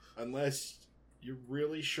it unless you're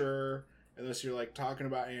really sure. Unless you're like talking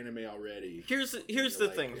about anime already. Here's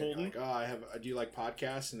the thing, Holden. Like, do you like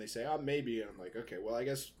podcasts? And they say, maybe. And I'm like, okay, well, I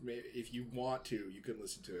guess if you want to, you can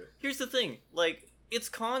listen to it. Here's the thing, like, it's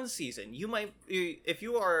con season. If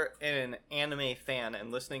you are an anime fan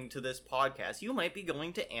and listening to this podcast, you might be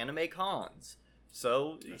going to anime cons.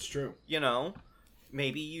 So that's true.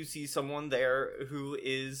 Maybe you see someone there who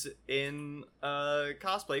is in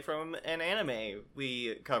cosplay from an anime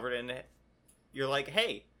we covered, and you're like,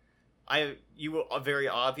 hey. You very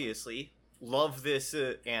obviously love this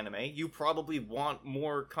anime. You probably want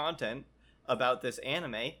more content about this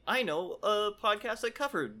anime. I know a podcast that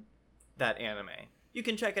covered that anime. You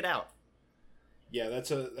can check it out. Yeah,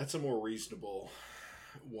 that's a more reasonable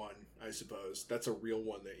one, I suppose. That's a real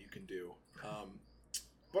one that you can do.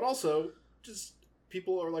 But also, just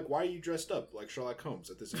people are like, "Why are you dressed up like Sherlock Holmes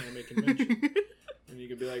at this anime convention?" And you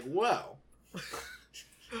can be like, "Well."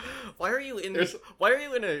 Why are you in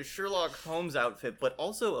a Sherlock Holmes outfit, but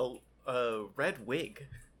also a red wig?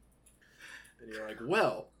 And you're like,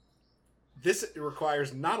 well, this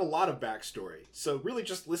requires not a lot of backstory, so really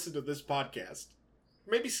just listen to this podcast.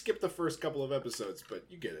 Maybe skip the first couple of episodes, but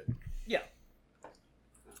you get it. Yeah.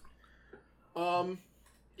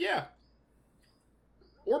 Yeah.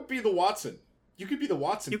 Or be the Watson. You could be the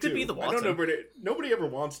Watson, too. You could be the Watson. I know nobody ever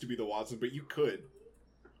wants to be the Watson, but you could.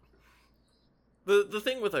 The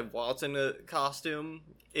thing with a Watson costume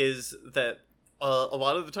is that a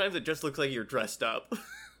lot of the times it just looks like you're dressed up.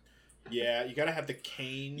 Yeah, you gotta have the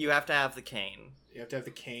cane. You have to have the cane.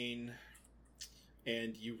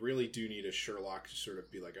 And you really do need a Sherlock to sort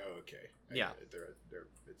of be like, oh, okay. Yeah. It's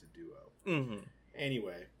a duo. Mm-hmm.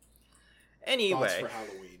 Anyway. Thoughts for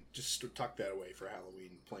Halloween. Just tuck that away for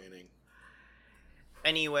Halloween planning.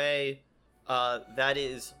 Anyway, that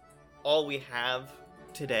is all we have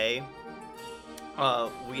today.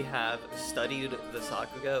 We have studied the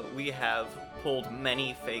Sakuga, we have pulled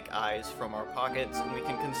many fake eyes from our pockets, and we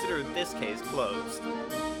can consider this case closed.